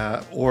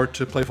 Yeah. Or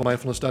to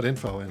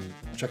playfulmindfulness.info and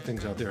check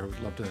things out there. We'd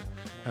love to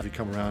have you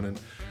come around. And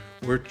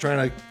we're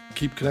trying to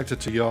keep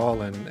connected to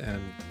y'all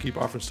and keep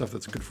offering stuff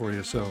that's good for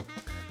you. So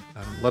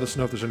let us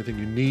know if there's anything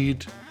you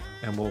need,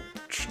 and we'll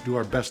do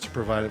our best to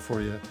provide it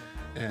for you.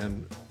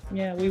 And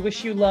yeah, we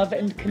wish you love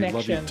and connection.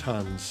 We love you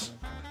tons.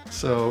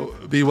 So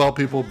be well,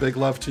 people. Big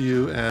love to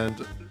you,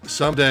 and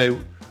someday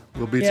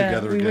we'll be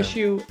together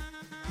again.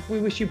 We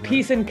wish you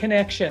peace and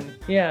connection.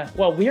 Yeah.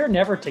 Well, we are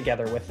never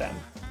together with them.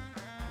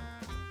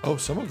 Oh,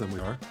 some of them we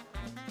are.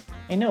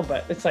 I know,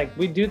 but it's like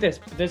we do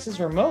this. This is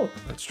remote.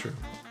 That's true.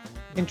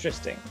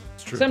 Interesting.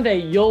 It's true. Someday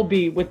you'll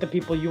be with the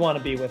people you want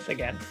to be with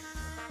again.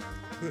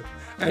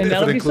 and if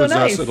that'll it be includes so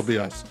nice. us, it'll be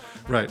us.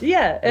 Right.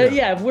 Yeah.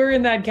 If we're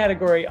in that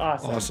category,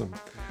 awesome. Awesome.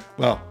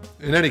 Well,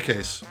 in any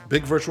case,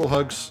 big virtual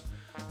hugs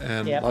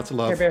and lots of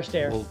love. Care Bear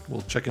Stare.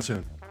 We'll check in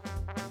soon.